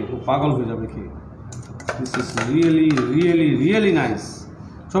খাবে ও পাগল হয়ে যাবে খেয়ে। This is really really really nice.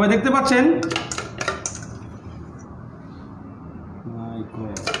 সবাই দেখতে পাচ্ছেন?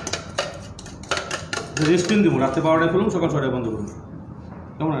 রেস্টুরেন্ট দিব, রাতে 12টায় খুলুন, সকাল 6টায় বন্ধ করুন।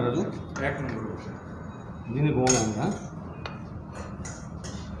 কেমন হয় রাজু? 1 নম্বর দিনে ঘুমাবো আমরা।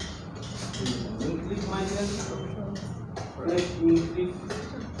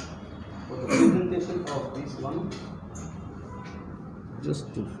 Presentation of this one, just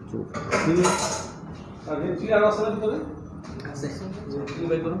to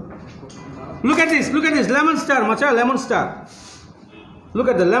look at this lemon star, macha, lemon star. Look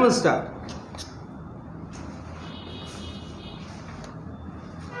at the lemon star.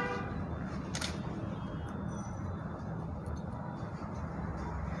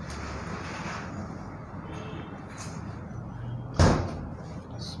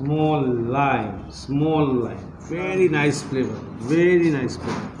 Small lime, very nice flavor, very nice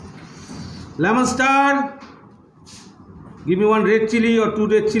flavor. Lemon star, give me 1 red chili or 2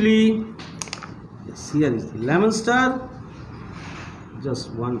 red chili. Yes, here is the lemon star. Just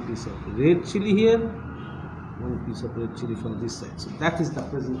 1 piece of red chili here, 1 piece of red chili from this side. So that is the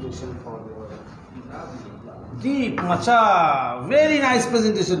presentation for the deep matcha. Very nice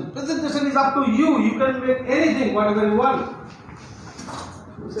presentation. Presentation is up to you. You can make anything, whatever you want.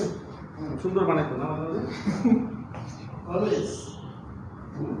 সুন্দর বানাইতো না আমাদের? Always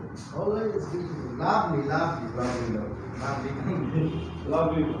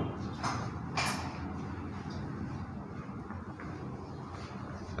lovely.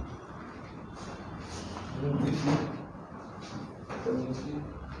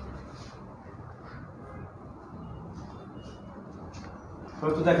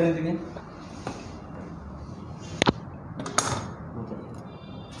 একটু দেখেন এদিকে।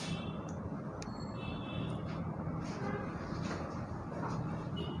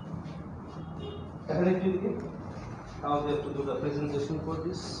 এখানে একটু এদিকে। Now we have to do the presentation for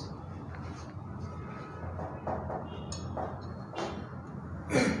this.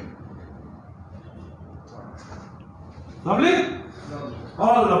 Lovely?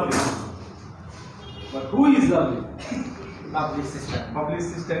 All lovely. But who is lovely? Public system Public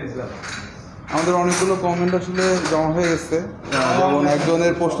sister is lovely. আমাদের অনেকগুলো কমেন্ট আসলে জমা হয়ে গেছে। যেমন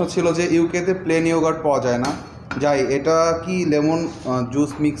একজনের প্রশ্ন ছিল যে ইউকেতে প্লেন ইয়োগার্ট পাওয়া যায় না, যাই এটা কি লেমন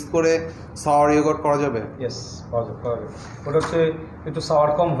জুস মিক্স করে সাওয়ার ইয়োগার্ট করা যাবে? Yes, পাওয়া যাবে। ওটা হচ্ছে একটু সাওয়ার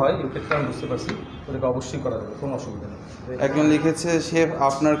কম হয়, ইউকেটটা আমি বুঝতে পারছি, ওটাকে অবশ্যই করা যাবে, কোনো অসুবিধা নেই। একজন লিখেছে শেফ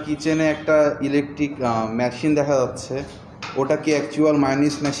আপনার কিচেনে একটা ইলেকট্রিক মেশিন দেখা যাচ্ছে, ওটা কি অ্যাকচুয়াল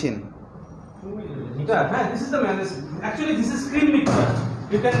মায়োনিজ মেশিন? হ্যাঁ, this is the mayonnaise. Actually, this is cream mixer.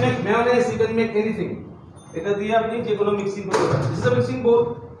 You can make mayonnaise, you can make anything. এটা দিয়ে আপনি যে কোনো মিক্সিং করতে পারেন। This is a mixing bowl.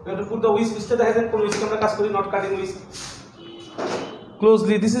 You have to put the whisk. Whiskটা দেখেন কোন whisk আমরা কাজ করি, not cutting whisk.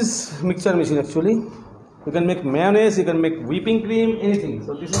 Closely, this is mixer machine actually. You can make mayonnaise, you can make whipping cream, anything.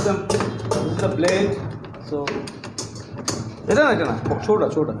 So this is the blade. So এটা না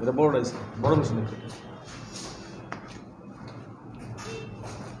ছোটা এটা বড় রাইস, বড় মেশিন এটা।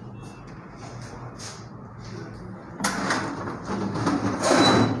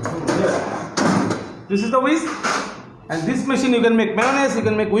 This is the whisk, and this machine you can make mayonnaise, you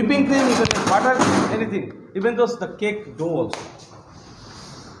can make whipping cream, you can make butter, anything, even though the cake dough also.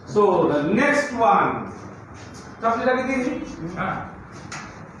 So the next one, chapli lage diye di,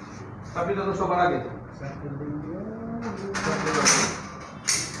 chapli to sobar age.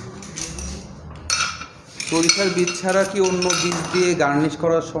 সরিষার বীজ ছাড়া কি অন্য বীজ দিয়ে garnish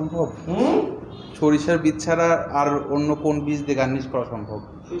করা সম্ভব? সরিষার বীজ ছাড়া আর অন্য কোন বীজ দিয়ে গার্নিশ করা সম্ভব?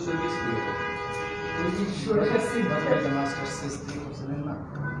 মাস্টার সিস্টেম করছিলেন না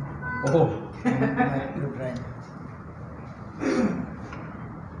Oh.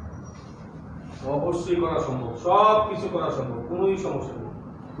 অবশ্যই করা সম্ভব, সব কিছু করা সম্ভব, কোনোই সমস্যা নেই।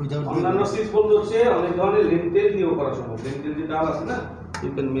 অন্যান্য সিজ বলতে হচ্ছে অনেক ধরনের লেন্টেল দিয়েও করা সম্ভব। লেন্টেল যে ডাল আছে না, you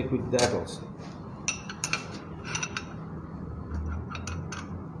can make with that also.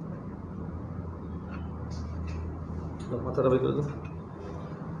 মাথাটা বের করে দাও,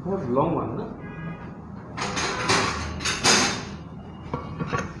 লং ওয়ান না।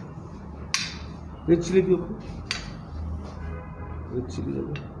 রেড চিলি দিও, রেড চিলি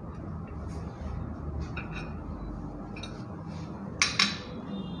দেবো।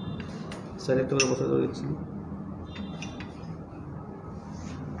 স্যার একটা করে বসা দেওয়া রেড চিলি,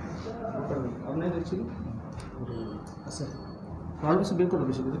 আপনার রেড চিলি আচ্ছা, আরও কিছু বের করো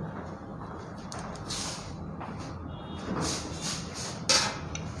বেশি করে।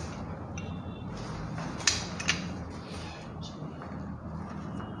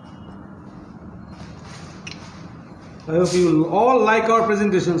 I hope you will all like our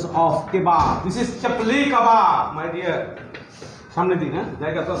presentations of kebab. This is chapli kebab, my dear. সামনে দিন, হ্যাঁ,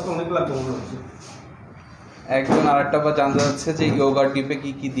 জায়গা তো আজকে অনেক লাগবে মনে হচ্ছে। একজন আরেকটা বা জানতে চাচ্ছে যে ইয়োগার্ট ডিপে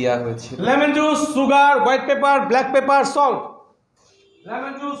কি কি দেওয়া হয়েছিল? Lemon juice, sugar, white paper, black pepper, salt.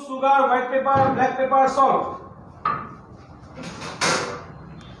 Lemon juice, sugar, white paper, black pepper, salt.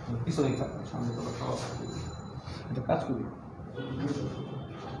 পিছনে থাকবে, সামনে তো খাওয়া এটা কাজ করি।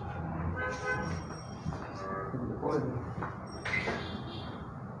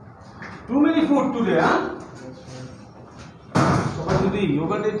 Too many food today, huh? সবাই যদি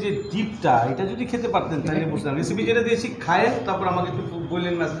ইয়োগার্টের যে ডিপটা এটা যদি খেতে পারতেন তাহলে বুঝতাম। রেসিপি যেটা দিয়েছি খায়েন, তারপর আমাকে একটু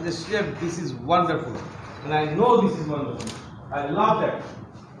বললেন মেসেজে, chef this is wonderful, and I know this is wonderful. I love that.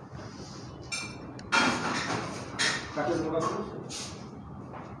 কাটের বড়া করো।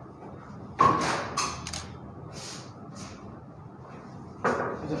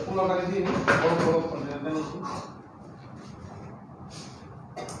 আচ্ছা, পোলাওটাকে দিয়ে বড় বড় বানিয়েছি।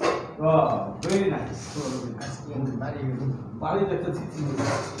 Wow, very nice. বাড়ি দেখতে চিঠি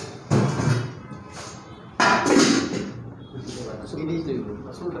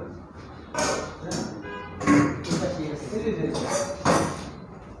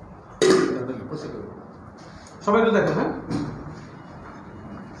সবাই তো দেখো, হ্যাঁ।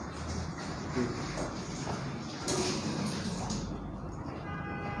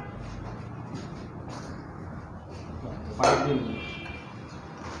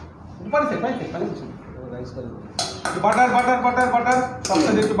 বাটার বাটার বাটার বাটার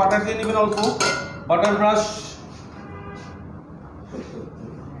সবসাথে একটু বাটার দিয়ে নেবেন, অল্প butter brush.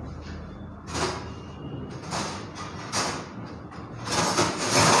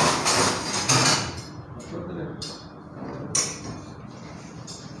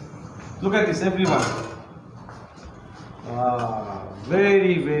 Look at this, everyone.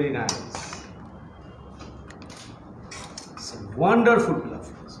 Very, very nice. It's a wonderful fluff.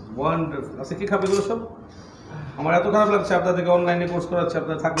 It's wonderful. আচ্ছা কি খাবে এগুলো সব? আমার এত খারাপ লাগছে আপনাদেরকে অনলাইনে কোর্স করাচ্ছে,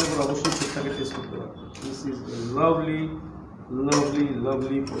 আপনারা থাকলে পরে অবশ্যই ঠিকঠাক টেস্ট করতে পারবেন। This is a lovely, lovely,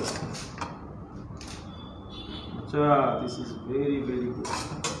 lovely product. আচ্ছা, this is very, very good.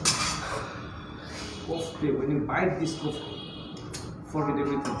 Kofte, when you bite this kofte, forget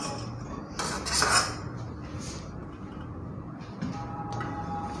everything.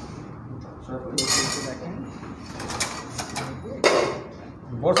 দেখেন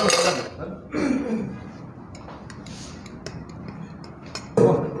Bottom side.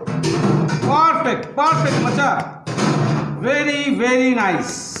 Perfect, perfect, macha. Very, very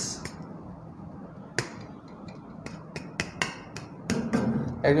nice.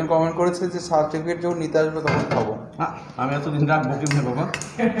 একজন কমেন্ট করেছে যে সার্টিফিকেট যখন নিতে আসবে তখন খাবো। আমি এতদিন রাখবো কেমনে বাবা?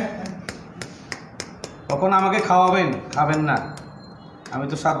 তখন আমাকে খাওয়াবেন, খাবেন না। আমি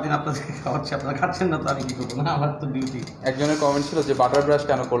তো 7 দিন আপনাদেরকে খাওয়াচ্ছি, আপনারা খাচ্ছেন না তো আমি কি করবো? না, আমার তো ডিউটি। একজনের কমেন্ট ছিল যে বাটার ব্রাশ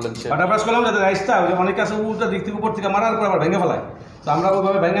কেন করলেন সে? বাটার ব্রাশ করলাম যাতে রাইসটা অনেকে আছে উল্টা দিক থেকে উপর থেকে মারার পর আবার ভেঙে ফেলায়, তো আমরা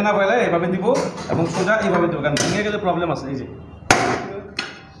ওইভাবে ভেঙে না ফেলে এভাবে দিব এবং সোজা এইভাবে দেবো, কারণ ভেঙে গেলে প্রবলেম আছে। এই যে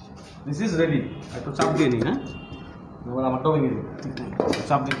দিস ইজ রেডি। একটু চাপ দিয়ে নিই, হ্যাঁ, এবার আমারটাও ভেঙে দেবো,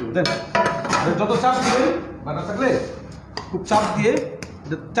 চাপ দিয়ে দেবো। দেন যত চাপ দিবেন বাটার থাকলে খুব চাপ দিয়ে,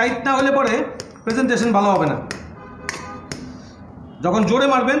 টাইট না হলে পরে প্রেজেন্টেশন ভালো হবে না। যখন জোরে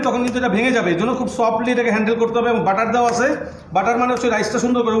মারবেন তখন কিন্তু এটা ভেঙে যাবে, এই জন্য খুব সফটলি এটাকে হ্যান্ডেল করতে হবে। এবং বাটার দেওয়া আছে, বাটার মানে হচ্ছে রাইসটা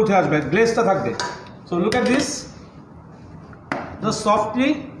সুন্দর করে উঠে আসবে, গ্লেজটা থাকবে। So look at this, just softly,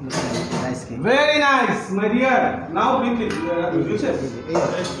 very nice my dear. Now mint leaf,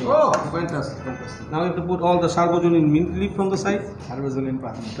 oh fantastic, fantastic. Now you have to put all the Sarbogenin mint leaf from the side. সার্বজনীন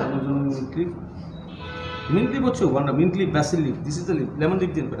পানি Sarbogenin mint leaf, mint leaf হচ্ছে Wanda, mint leaf, basil leaf, this is the leaf, lemon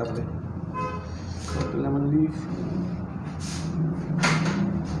leaf দিন বেটা বলে, lemon leaf,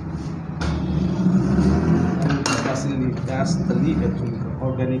 basil leaf, that's the leaf actually for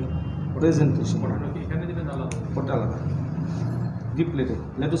organic presentation. ওটা আলাদা deep প্লেটে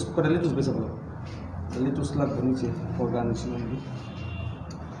lettuce করে, লেটুস বেশি ভালো, লেটুস লাগবে নিচে for garnishing only.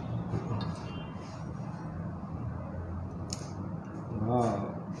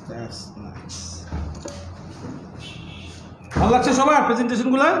 That's nice. ভালো লাগছে সবার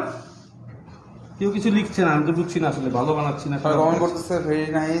প্রেজেন্টেশনগুলো? কেউ কিছু লিখছে না, আমি তো বুঝছি না আসলে ভালো বানাচ্ছি না। কমেন্ট করতেছে ভেরি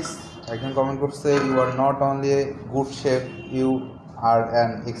নাইস। একজন কমেন্ট করছে you are not only a good chef, you R an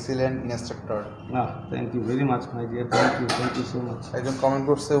excellent instructor. না, thank you very much my dear, thank you so much. একজন কমেন্ট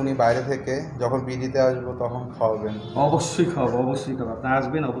করছে উনি বাইরে থেকে যখন বিডিতে আসবো তখন খাওয়াবেন। অবশ্যই খাওয়াবো, অবশ্যই খাওয়াবো, আপনি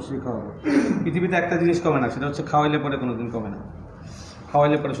আসবেন অবশ্যই খাওয়াবো। পৃথিবীতে একটা জিনিস কমে না, সেটা হচ্ছে খাওয়াইলে পরে কোনোদিন কমে না,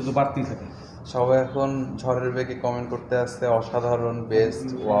 খাওয়াইলে পরে শুধু বাড়তেই থাকে। সবাই এখন ঝড়ের বেগে কমেন্ট করতে আসছে অসাধারণ, বেস্ট,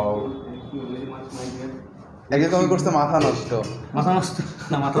 ওয়াও। একজন কমেন্ট করছে মাথা নষ্ট। মাথা নষ্ট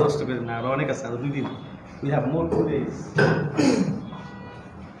না, মাথা নষ্ট করেন না, আরো অনেক আছে, আরো 2 দিন। We have more 2 days.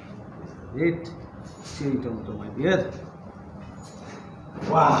 Great. See tomato, my dear.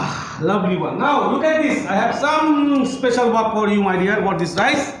 Wow, lovely one. Now look at this. I have some special work for you, my dear. What this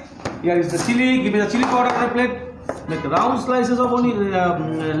rice? Here is the chili. Give me the chili powder on a plate. Make round slices of onion,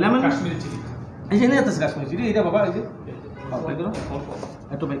 lemon. Kashmiri chili. এই যে নিয়ে আসছে Kashmiri chilli, এটা বাবা এই যে অল্প করো,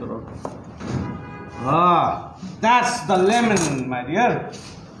 একটু বের করো। That's the lemon, my dear.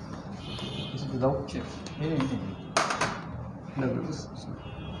 This is without chip. No,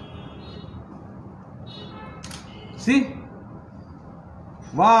 see?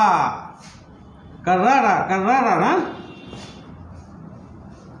 Wow! Carrara, huh?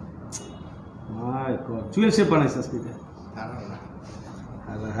 My God. Jewel shape বানাইছে আজকে এটা।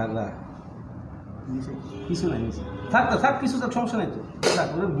 হারা। কিছু নাই নিচে। থাক কিছু থাক, সমস্যা নাই তো। থাক,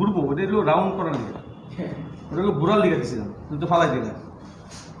 ওটা ঘুরবো, ওটা হলো রাউন্ড করার লিগে। ওটা হলো ঘুরার লিগে দিছিলাম, তুই তো ফালাই দিলা।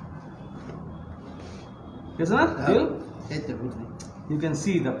 ঠিক আছে না? You can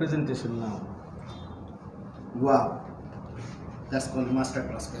see the presentation now. Wow, that's called master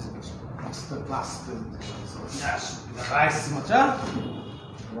class presentation. Master class presentation. Yes, the rice macha.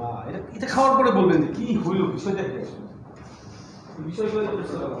 Wow, এটা খাওয়ার পরে বলবেন যে কি হইলো, বিষয়টা কি আসলে। এই বিষয়গুলো তো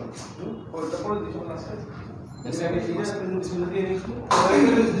বুঝতে পারলাম। ওটা পরে দিশন আছে। এসে আমি এই প্রেজেন্টেশন দিয়ে নিচ্ছি। ওই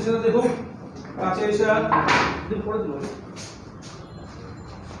প্রেজেন্টেশন দেখো। কাছে এসে দিন পরে দিলো।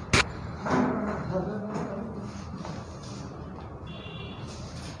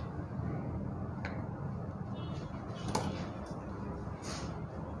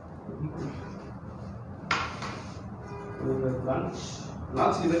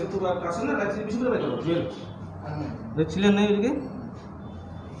 লাঞ্চ নিবে তো কাছে না, লাঞ্চ বেশি করে বের করো। দেখছিলেন না এদিকে?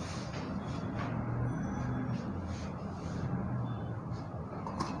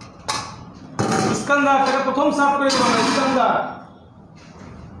 ইস্কান্দার তাকে প্রথম সার্ভ করে দিলাম ইস্কান্দার।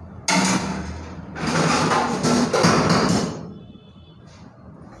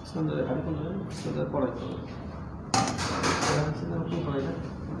 ইস্কান্দারের হাড়ি কোন জায়গায়? ইস্কান্দার কড়াই তো।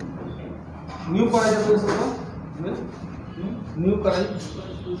 নিউ কড়াইটা করেছে তো? নিউ কড়াই।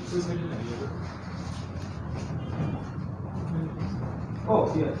 ও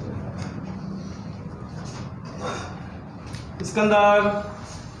ঠিক আছে। Iskandar.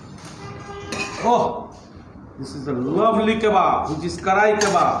 Oh, this is a lovely kebab, which is karai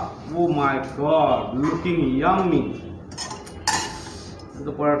kebab. Oh my God, looking yummy.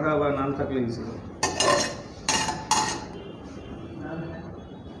 तो पराठा বা নান থাকলে ছিল।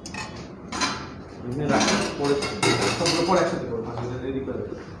 এখানে রাখা পরে সবগুলো পরে একসাথে করব, মাছটা রেডি করে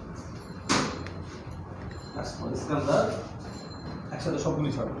দেব। ইস্কান্দার একসাথে সবগুলো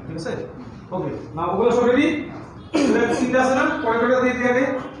ছাড়ো, ঠিক আছে? ওকে, না ওগুলো সব রেডি? এটা তিনটা আছে না? পরাঠাটা দিয়ে দিই আগে।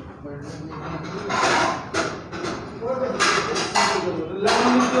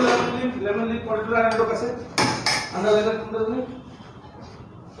 লেমন লিফ পটেটো আর লোক আছে আন্দাজ লাগে কোনটা তুমি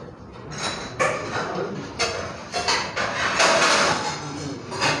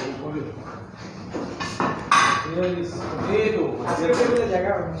পটেটো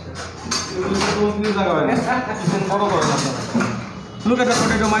জায়গা হয় না বড় বড় Look at the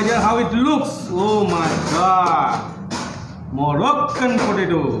potato, my dear, how it looks. Oh my God, Moroccan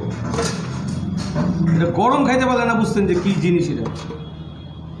potato. এটা গরম খাইতে পারলে না বুঝতেন যে কি জিনিস এটা।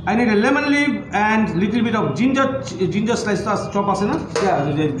 I need a lemon leaf and little bit of ginger slice chop আছে না?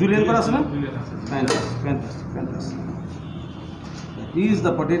 জুলিয়ান করা আছে না? Fantastic. This is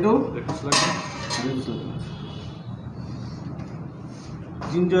the potato.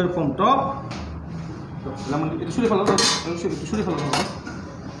 Ginger from top. lemon এটা শুলে ফেলো, শুলে ফেলো।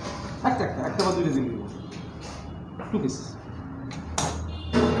 একটা বা দুইটা দিন দিব। 2 piece.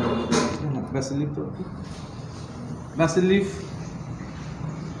 Basil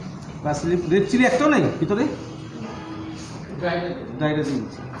leaf red chili একটাও নাই ভিতরে dry chili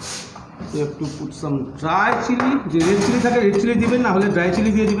you have to put some dry chili যে red chili থাকে red chili দিবেন না হলে dry chili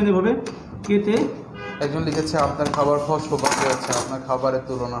দিয়ে দিবেন এভাবে কেটে একজন লিখেছে আপনার খাবার খাওয়া সৌভাগ্য আছে, আপনার খাবারের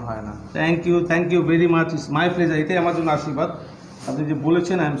তুলনা হয় না। Thank you very much, it's my pleasure, এটাই আমার জন্য আশীর্বাদ। আপনি যে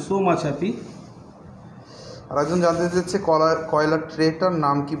বলেছেন I am so much happy. আর একজন জানতে চাচ্ছে কয়লার ট্রেটার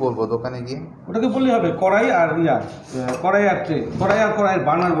নাম কি বলবো দোকানে গিয়ে? ওটাকে বললেই হবে কড়াই আর কড়াই আর ট্রে, কড়াইয়ের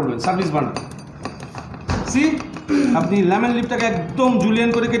বার্নার বলবেন, সার্ভিস বার্নার। সি আপনি লেমন লিফটাকে একদম জুলিয়ান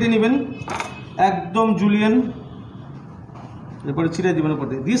করে কেটে নেবেন, একদম জুলিয়ান, এরপরে ছিঁড়ে দিবেন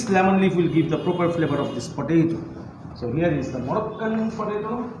উপরে। This lemon leaf will give the proper flavour of this potato. So here is the Moroccan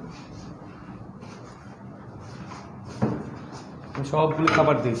potato. সবগুলো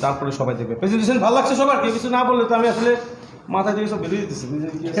খাবার দিই, তারপরে সবাই দেখবে। প্রেজেন্টেশন ভালো লাগছে সবার? কেউ কিছু না বললে তো আমি আসলে মাথা থেকে সব বেরিয়ে দিতেছি,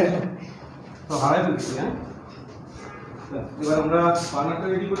 তো হারাই ফেলছি। হ্যাঁ, এবার আমরা বার্নারটা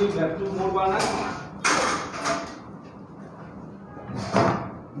রেডি করি। Back to more burner.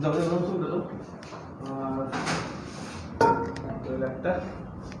 যাবে নতুন দাও আর একটা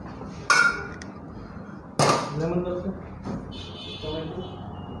লেমন দাও, tomato,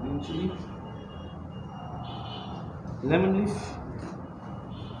 green chilli, lemon leaf,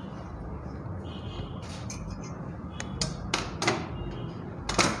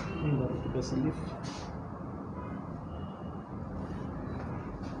 basil leaf,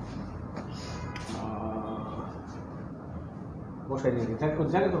 বসাই দিয়ে দেখো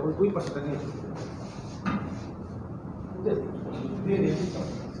জায়গা তো ওই পাশে নিয়ে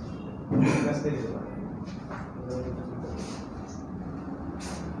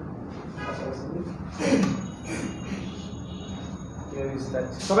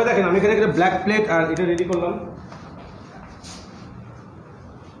সবাই দেখেন আমি এখানে একটা ব্ল্যাক প্লেট আর এটা রেডি করলাম।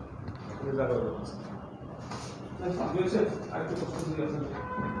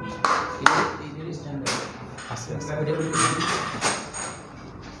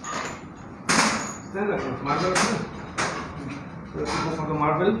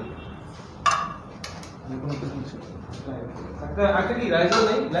 মার্বেল একটা কি রাইজার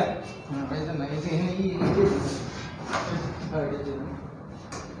নেই ব্ল্যাক রাইজার নাই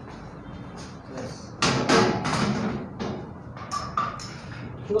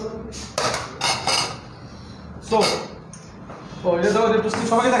সো ও এটা দাও একটু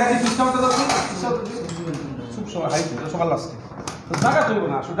সবাইকে দেখাচ্ছি সিস্টেমটা দাও সুপ সবাই হাইতে সবার লাস্টে তো জায়গা চলবে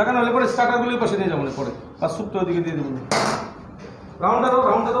না আসলে জায়গা না হলে পরে স্টার্টারগুলোই পাশে নিয়ে যাবো পরে আর সুপটা ওদিকে দিয়ে দেবো। রাউন্ডটা দাও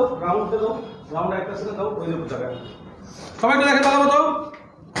রাউন্ডটা একটা সেটা দাও ওই দেবো জায়গা সবাইকে দেখে ভালো মতো।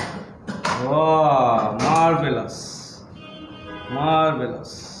 Marvellous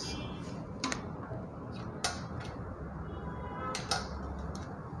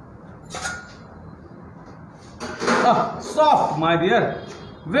soft my dear,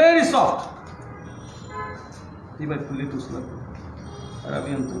 very soft. এবার একটু লিটুস লাগবে, আর আমি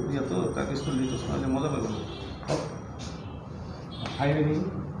তো তাকে একটু লিটুস নাহলে মজা পাবো না। হাইওয়ে নেই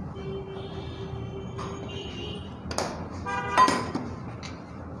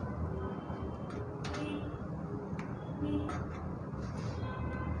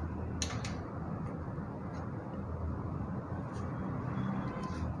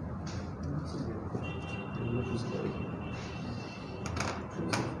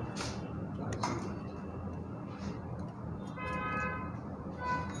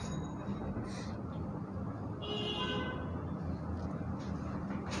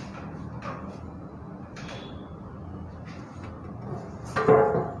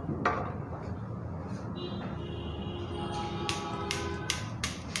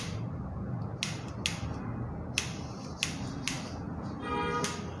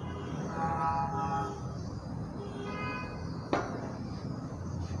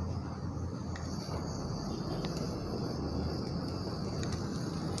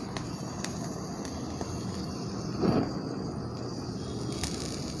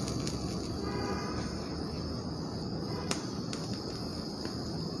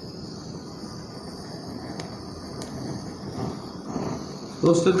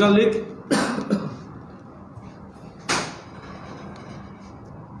roasted garlic,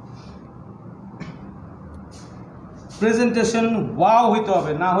 প্রেজেন্টেশন ওয়াও হইতে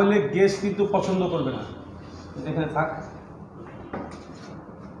হবে, না হলে গেস্ট কিন্তু পছন্দ করবে না। এখানে থাক,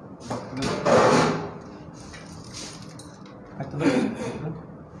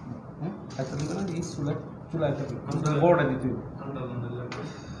 বড়টা দিতে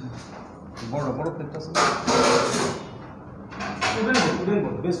বড় বড় প্লেটটা আছে,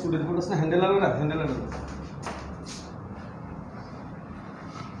 বেস্ট স্টুডেন্ট বলতে না, হ্যান্ডেল আলো না, হ্যান্ডেল আলো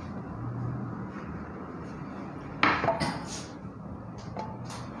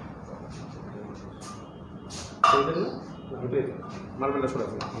মার্বেলটা সরা,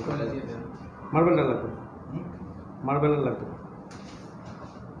 মার্বেলটা লাগবে, মার্বেল লাগবে,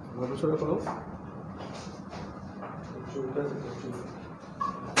 মার্বেল সরা করো।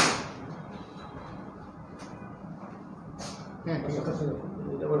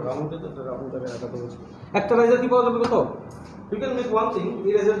 একটা রাইজার কি পাওয়া যাবে কত? You can make one thing,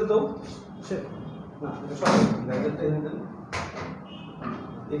 এই রাইজারটা দাও, না এটা সব রাইজারটা হ্যান্ডেল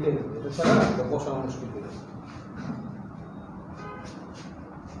এটা ছাড়া এটা বসানো মুশকিল।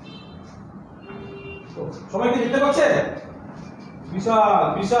 সবাইকে দেখতে পাচ্ছে? বিশাল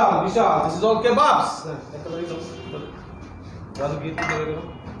বিশাল বিশাল, দিস ইজ অল কেবাবস। একটা বাড়ি দাও, রাজু গিয়ে দিতে হবে,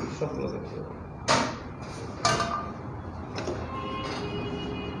 সবগুলো দেখতে হবে।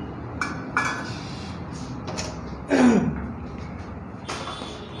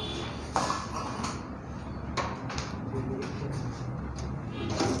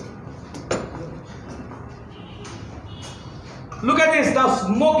 Look at this, the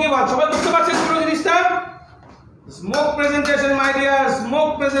smoky one. সবাই বুঝতে পারছেন পুরো জিনিসটা? Smoke presentation, my dear,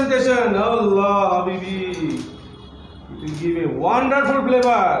 smoke presentation. Allah, habibi. It will give a wonderful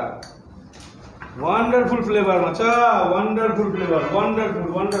flavor. Wonderful flavor, macha. Wonderful flavor. Wonderful,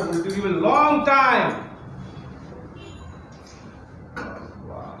 wonderful. It will give a long time.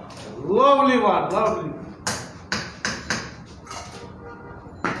 Wow. Lovely one, lovely.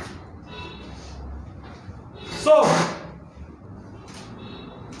 So,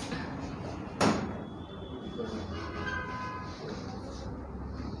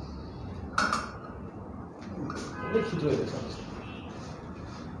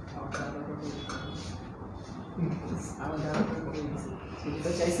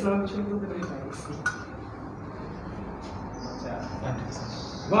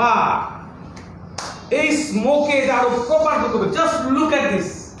 wow, a smoke is out of proper. Just look at this.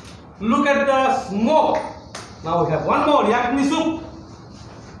 Look at the smoke. Now we have one more yakni soup.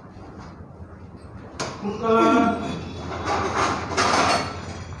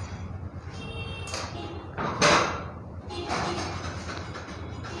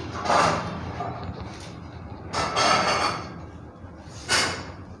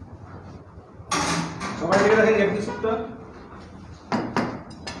 সবাই দেখে দেখেন একটু সুপটা।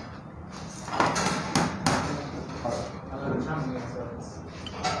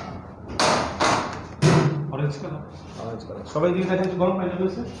 Orange colour, orange colour. সবাই দিকে দেখেন একটু গরম পানি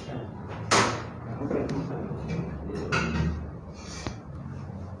রয়েছে।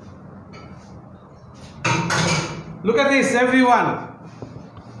 Look at this, everyone.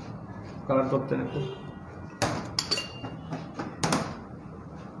 Colour করতে একটু।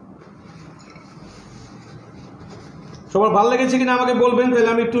 সবার ভালো লেগেছে কিনা আমাকে বলবেন, তাহলে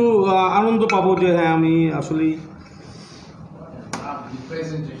আমি একটু আনন্দ পাবো যে হ্যাঁ আমি আসলেই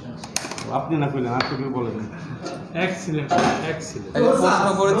প্রেজেন্টেশন আপনি না কইলেন আর কেউ বলেন। Excellent excellent. একজন প্রশ্ন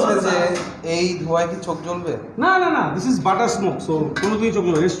করেছে যে এই ধোঁয়ায় কি চোখ জ্বলবে? না না না, this is butter smoke, so কোনো দিন চোখ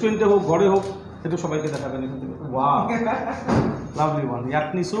রেস্টুরেন্টে হোক ঘরে হোক এটা সবাইকে দেখাবেন এখান থেকে। Wow, lovely one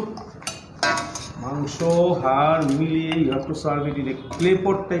yakhni soup, মাংস হাড় মিলিয়ে you have to serve it in a clay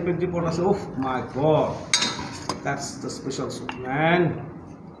পট টাইপের যে পট আছে, ওফ মাই god, that's the special soup man.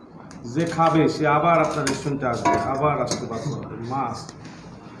 যে খাবে সে আবার আপনার রেস্টুরেন্টে আসবে, আবার আসতে বাধ্য হবে, মাস্ট।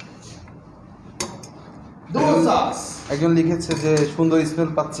 একজন লিখেছে যে সুন্দর স্মেল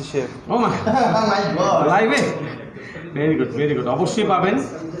পাচ্ছি শেফ। ও মাই লাইভে, ভেরি গুড ভেরি গুড, অবশ্যই পাবেন।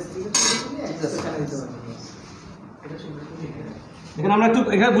 এখানে আমরা একটু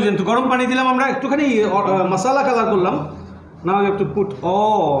এখানে বুঝেন তো গরম পানি দিলাম, আমরা একটুখানি মশলা কালার করলাম। Now you have to put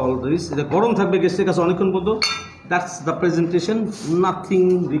all this, এটা গরম থাকবে গেস্টের কাছে অনেকক্ষণ পর্যন্ত। That's the presentation, nothing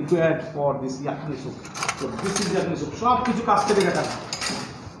required for this yakhni soup. তো দিস ইজ ইয়াকনি স্যুপ, সব কিছু কাজ থেকে দেখা।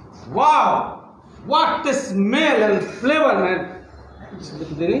 Wow, what a smell and flavour man.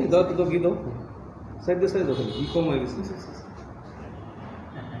 একটু দেরি দাও তো, ঘি দাও, সাইড দিয়ে সাইড দাও, ঘি কম হয়ে গেছে।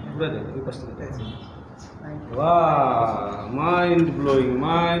 ঘুরে যাবে ওই পাশটা। Wow, mind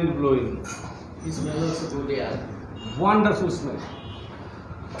blowing. This smell also good, yeah. Wonderful smell.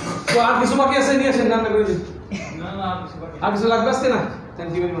 তো আর কিছু বাকি আছে, নিয়ে আসেন রান্না করে দিন। আর কিছু লাগবে আজকে না?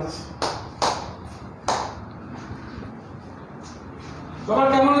 Thank you very much. সবার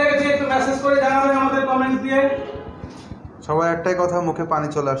কেমন লেগেছে একটু মেসেজ করে জানাবেন আমাদের কমেন্ট দিয়ে। সবার একটাই কথা, মুখে পানি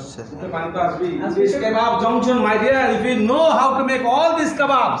চলে আসছে। পানি তো আসবেই। This kebab junction, my dear, if you know how to make all these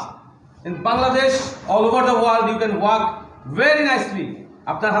kebabs in Bangladesh, all over the world, you can work very nicely.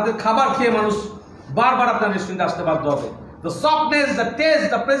 আপনার হাতের খাবার খেয়ে মানুষ বারবার আপনার রেস্টুরেন্টে আসতে বাধ্য হবে। The softness, the taste,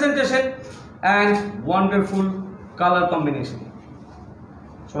 the presentation and wonderful color combination.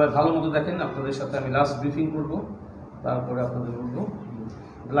 সবাই ভালো মতো দেখেন, আপনাদের সাথে আমি লাস্ট ব্রিফিং করব, তারপরে আপনাদের বলবো।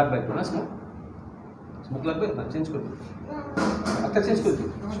 লাগবে একটু না স্মোক? স্মোক লাগবে না? চেঞ্জ করে দিন, একটা চেঞ্জ করে দিন,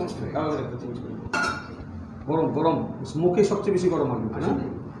 সমস্ত একটা চেঞ্জ করে দিন। গরম গরম, স্মোকে সবচেয়ে বেশি গরম হবে না?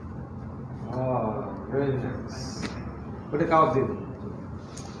 ওটা কাওয়ার দিয়ে দিন।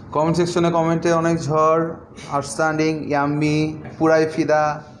 কমেন্ট সেকশনে কমেন্টে অনেক ঝড়, আউটস্ট্যান্ডিং, ইয়াম্মি, পুরাই ফিদা,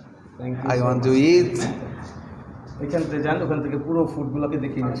 thank you. I want to ইট। এখান থেকে যান, ওখান থেকে পুরো ফুডগুলোকে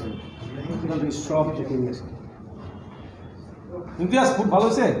দেখিয়ে নিয়েছেন, ওখান থেকে সব দেখিয়ে নিয়েছেন। ইমতিয়াজ, ফুড ভালো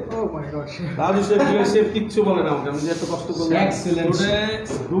হয়েছে? রাজু শেফ কিচ্ছু বলে না আমাকে, আমি যে এত কষ্ট করলাম। এক্সিলেন্ট,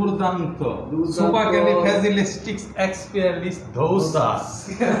 দুর্দান্ত, super ক্যালিফ্রাজিলিস্টিক্স experience dosa.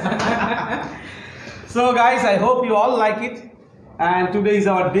 So guys, I hope you all like it, and today is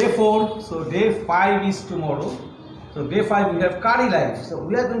our day 4, so day 5 is tomorrow. So day 5 we have curry life, so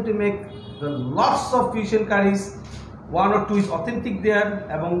we are going to make the lots of fusion curries. 1 or 2 is authentic there,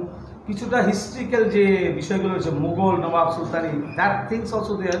 এবং কিছুটা historical যে বিষয়গুলো হচ্ছে মুঘল, নবাব, সুলতানি, that things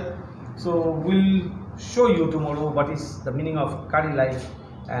also there. So we'll show you tomorrow what is the meaning of curry life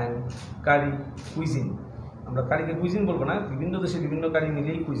and curry cuisine. আমরা কারিকে cuisine বলবো না, বিভিন্ন দেশে বিভিন্ন কারি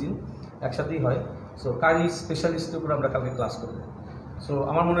মিলেই কুইজিন একসাথেই হয়। সো কারি স্পেশালিস্টের উপর আমরা কালকে ক্লাস করবো। সো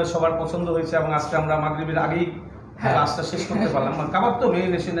আমার মনে হয় সবার পছন্দ হয়েছে, এবং আজকে আমরা মাগরিবের আগেই ক্লাসটা শেষ করতে পারলাম। কাবাব তো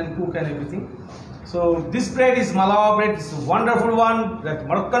marination and cook and everything. So this bread is Malawa bread. It's a wonderful one. That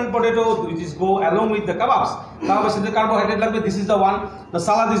Moroccan potato which is go along with the kebabs. Kebabs is the carbohydrate লাগবে. This is the one. The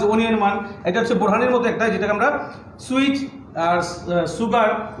salad is onion one. এটা হচ্ছে বোরহানের মতো একটা, যেটাকে আমরা sweet আর sugar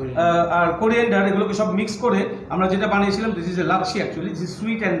আর coriander এগুলোকে সব mix করে আমরা যেটা বানিয়েছিলাম। This is a lassi actually. This is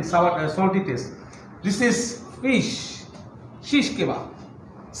sweet and sour salty test. This is fish, shish কেবাব,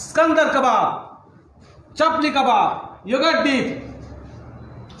 স্কান্দার kebab, chapli kebab, yogurt deep,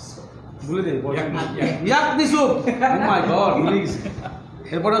 ভুলে যাই, ইয়াকনি স্যুপ, ও মাই গড, ভুলে গেছি।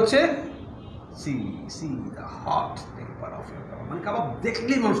 এরপর হচ্ছে C the hot flavour of your কাবাব, মানে কাবাব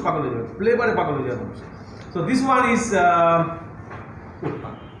দেখলেই মানুষ পাগল হয়ে যাবে, ফ্লেভারে পাগল হয়ে যাবে মানুষ। So this one is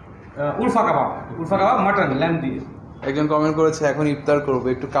ULFA kebab, mutton lamb দিয়ে। একজন কমেন্ট করেছে এখন ইফতার করবো,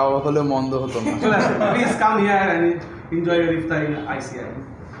 একটু কাওয়া হলে মন্দ হতো না। চলে আসেন, please come here and enjoy your iftar in ICI.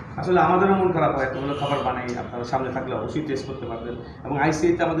 আসলে আমাদেরও মন খারাপ হয়, এতগুলো খাবার বানাই, আপনারা সামনে থাকলে অবশ্যই টেস্ট করতে পারবেন। এবং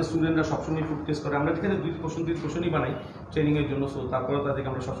আইসিআইতে আমাদের স্টুডেন্টরা সবসময় ফুড টেস্ট করে। আমরা যেখানে 2 পোর্শনই বানাই ট্রেনিংয়ের জন্য, সো তারপরেও তাদেরকে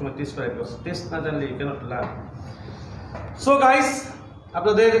আমরা সবসময় টেস্ট করাই, বিকজ টেস্ট না জানলে you cannot learn. So guys,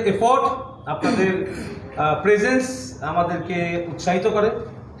 আপনাদের এফোর্ট, আপনাদের প্রেজেন্স আমাদেরকে উৎসাহিত করে।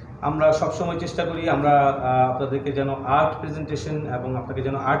 আমরা সবসময় চেষ্টা করি আমরা আপনাদেরকে যেন আর্ট প্রেজেন্টেশন এবং আপনাকে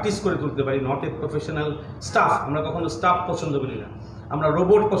যেন আর্টিস্ট করে তুলতে পারি, নট এ প্রফেশনাল স্টাফ। আমরা কখনো স্টাফ পছন্দ করি না, আমরা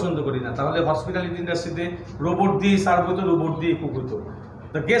রোবট পছন্দ করি না। তাহলে হসপিটালিটি ইন্ডাস্ট্রিতে রোবট দিয়ে সার্ভ হতো, রোবট দিয়ে কুক হতো।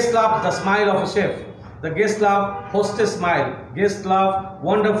 The guest love the smile of A chef, the guest love hostess smile, guest love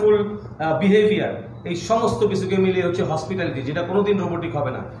wonderful behaviour, এই সমস্ত কিছুকে মিলিয়ে হচ্ছে হসপিটালিটি, যেটা কোনোদিন রোবোটিক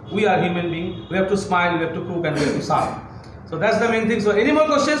হবে না। We are human being, we have to smile, we have to cook and we have to serve. So that's the main thing. So any more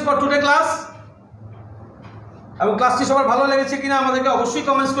questions for today class? এবং ক্লাসটি সবার ভালো লেগেছে কিনা আমাদেরকে অবশ্যই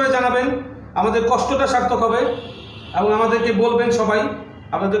কমেন্টস করে জানাবেন। আমাদের কষ্টটা সার্থক হবে এবং আমাদেরকে বলবেন সবাই।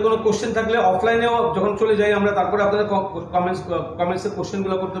 আপনাদের কোনো কোশ্চেন থাকলে অফলাইনেও যখন চলে যাই আমরা, তারপরে আপনাদের কমেন্টসের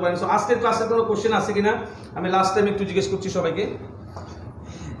কোশ্চেনগুলো করতে পারেন। সো আজকের ক্লাসে কোনো কোশ্চেন আছে কিনা আমি লাস্ট টাইম একটু জিজ্ঞেস করছি সবাইকে।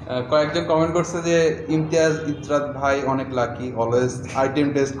 কয়েকজন কমেন্ট করছে যে ইমতিয়াজ ইতরাত ভাই অনেক লাকি, অলওয়েজ আইটেম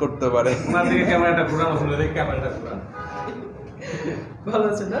টেস্ট করতে পারে। ওনার দিকে ক্যামেরাটা ঘোরানো হলো, দেখে ক্যামেরাটা ঘোরান। ভালো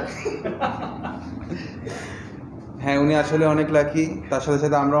আছে না? হ্যাঁ, উনি আসলে অনেক লাকি, তার সাথে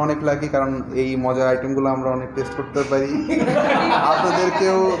সাথে আমরা অনেক লাকি, কারণ এই মজার আইটেমগুলো আমরা অনেক টেস্ট করতে পারি।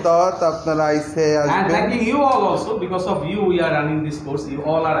 আপনাদেরকেও দাওয়াত, আপনারা আইসে And আসবেন। thanking you all also, because of you we are running this course. You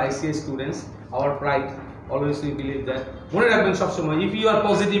all are ICA students, our pride. Always we believe that. মনে রাখবেন সবসময়, if you are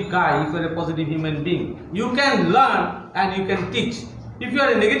positive guy, if you are a positive human being, you can learn and you can teach. If you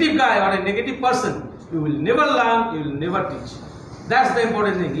are a negative guy or a negative person, you will never learn, you will never teach. That's the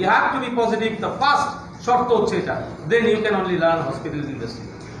important thing. You have to be positive. The first শর্ত হচ্ছে এটা, then you can only learn hospital industry.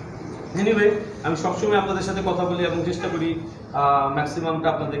 Anyway, আমি সবসময় আপনাদের সাথে কথা বলি এবং চেষ্টা করি ম্যাক্সিমামটা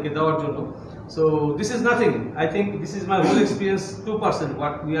আপনাদেরকে দেওয়ার জন্য। So this is nothing. I think this is my whole experience, 2%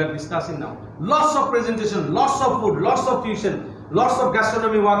 what we are discussing now. Lots of presentation, lots of food, lots of tuition, lots of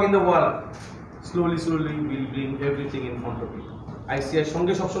gastronomy work in the world. Slowly we'll bring everything in front of you. ICI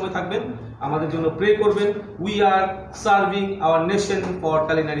সঙ্গে সবসময় থাকবেন, আমাদের জন্য pray করবেন। We are serving our nation for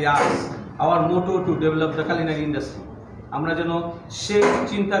culinary arts. Our motto to develop the culinary industry. আমরা যেন chef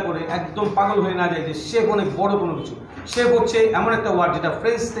চিন্তা করে একদম পাগল হয়ে না যাই যে শেফ অনেক বড় কোনো কিছু। শেফ হচ্ছে এমন একটা ওয়ার্ড যেটা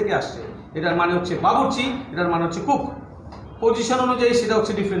ফ্রেঞ্চ থেকে আসছে, এটার মানে হচ্ছে বাবুর্চি, এটার মানে হচ্ছে কুক। পজিশন অনুযায়ী সেটা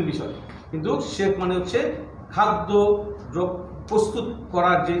হচ্ছে ডিফারেন্ট বিষয়, কিন্তু শেফ মানে হচ্ছে খাদ্য প্রস্তুত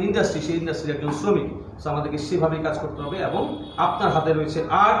করার যে ইন্ডাস্ট্রি, সেই ইন্ডাস্ট্রির একজন শ্রমিক। সো আমাদেরকে সেভাবেই কাজ করতে হবে এবং আপনার হাতে রয়েছে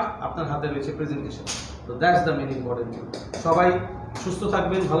আর্ট, আপনার হাতে রয়েছে প্রেজেন্টেশন। তো that's the main important thing. সবাই সুস্থ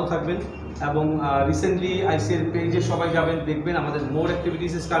থাকবেন, ভালো থাকবেন এবং রিসেন্টলি আইসিএর পেজে সবাই যাবেন, দেখবেন আমাদের মোর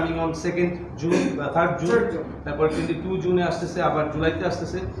activities is coming on 2nd June, 3rd June, তারপর 22 জুনে আসতেছে, আবার জুলাইতে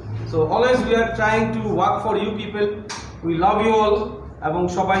আসতেছে। So always we are trying to work for you people, we love you all, এবং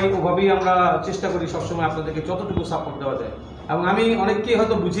সবাই ওভাবেই আমরা চেষ্টা করি সবসময় আপনাদেরকে যতটুকু সাপোর্ট দেওয়া যায়। এবং আমি অনেককে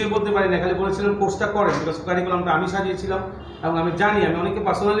হয়তো বুঝিয়ে বলতে পারি না, খালি বলেছিলাম কোর্সটা করেন, বিকজ কারিকুলামটা আমি সাজিয়েছিলাম এবং আমি জানি, আমি অনেকে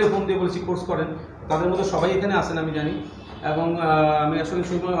পার্সোনালি ফোন দিয়ে বলেছি কোর্স করেন, তাদের মধ্যে সবাই এখানে আসেন আমি জানি। এবং আমি আসলে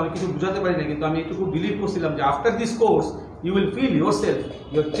সেই সময় অনেক কিছু বুঝাতে পারি না, কিন্তু আমি এটুকু বিলিভ করছিলাম যে after this course you will feel your self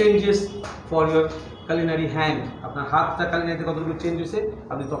your changes for your culinary hand. আপনার হাতটা কালিনারিতে কতটুকু চেঞ্জ হয়েছে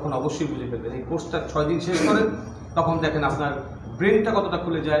আপনি তখন অবশ্যই বুঝে ফেলবেন। এই কোর্সটা 6 দিন শেষ করেন, তখন দেখেন আপনার ব্রেনটা কতটা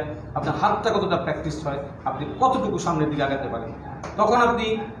খুলে যায়, আপনার হাতটা কতটা প্র্যাকটিস হয়, আপনি কতটুকু সামনের দিকে আগাতে পারেন। তখন আপনি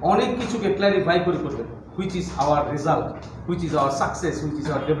অনেক কিছুকে ক্ল্যারিফাই করে করবেন, which is our result, which is our success, which is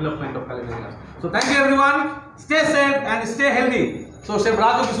our development of culinary arts. So thank you everyone, stay safe and stay healthy. So Chef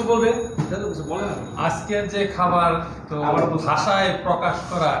Raju কিছু বলবে? রাজু কিছু বলে না। আজকের যে খাবার তো ভাষায় প্রকাশ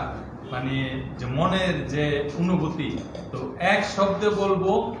করা, মানে যে মনের যে অনুভূতি, তো এক শব্দে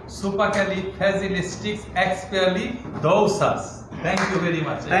বলবো সুপারক্যালি ফ্যাজিলিস্টিক্স এক্সপিয়ালি দৌসাস। Thank you very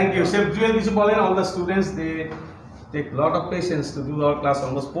much. Thank you. Chef Jewel কিছু বলেন? All the students they take lot of patience to do our class,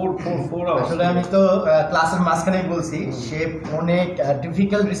 almost 4 hours. আসলে আমি তো ক্লাসের মাঝখানেই বলছি, শেফ অনেক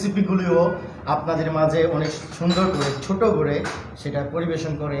ডিফিকাল্ট রেসিপিগুলিও আপনাদের মাঝে অনেক সুন্দর করে ছোট করে সেটা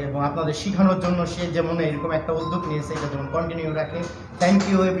পরিবেশন করে এবং আপনাদের শেখানোর জন্য সে যেমন এরকম একটা উদ্যোগ নিয়েছে, এটা যেমন কন্টিনিউ রাখে। Thank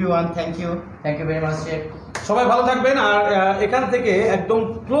you everyone, thank you very much chef. সবাই ভালো থাকবেন আর এখান থেকে একদম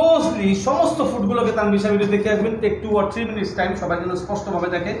ক্লোজলি সমস্ত ফুডগুলোকে তানভীর সাহেব দেখে আসবেন। টেক 2 or 3 minutes টাইম, সবাই যেন স্পষ্টভাবে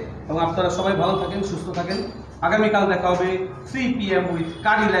দেখে এবং আপনারা সবাই ভালো থাকেন, সুস্থ থাকেন। আগামীকাল দেখা হবে 3 PM with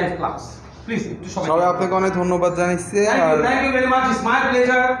curry live class. Please একটু সবাই আপনাকে অনেক ধন্যবাদ জানাচ্ছি। আর thank you very much, it's my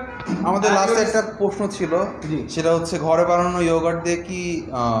pleasure. আমাদের লাস্টে একটা প্রশ্ন ছিল, সেটা হচ্ছে ঘরে বানানো ইয়োগার্ট দিয়ে কি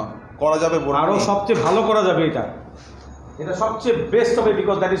করা যাবে? আরো সবচেয়ে ভালো করা যাবে, এটা সবচেয়ে বেস্ট হবে,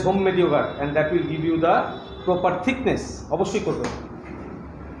 because that is homemade yogurt and that will give you the proper thickness. অবশ্যই করবেন।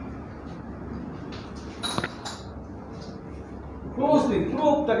 ক্লোজলি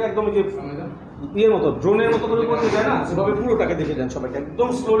পুরোটাকে একদম যে ইয়ের মতো, ড্রোনের মতো করে করতে যায় না, সেভাবে পুরোটাকে দেখে যান সবাইকে, একদম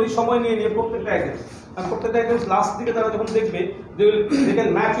স্লোলি সময় নিয়ে নিয়ে প্রত্যেকটা আইটেম। আর প্রত্যেকটা আইটেম লাস্ট দিকে তারা যখন দেখবে they can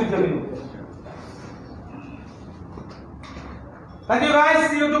match with the menu. Thank you guys,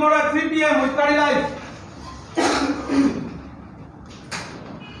 see you tomorrow at 3 PM with Curry Live.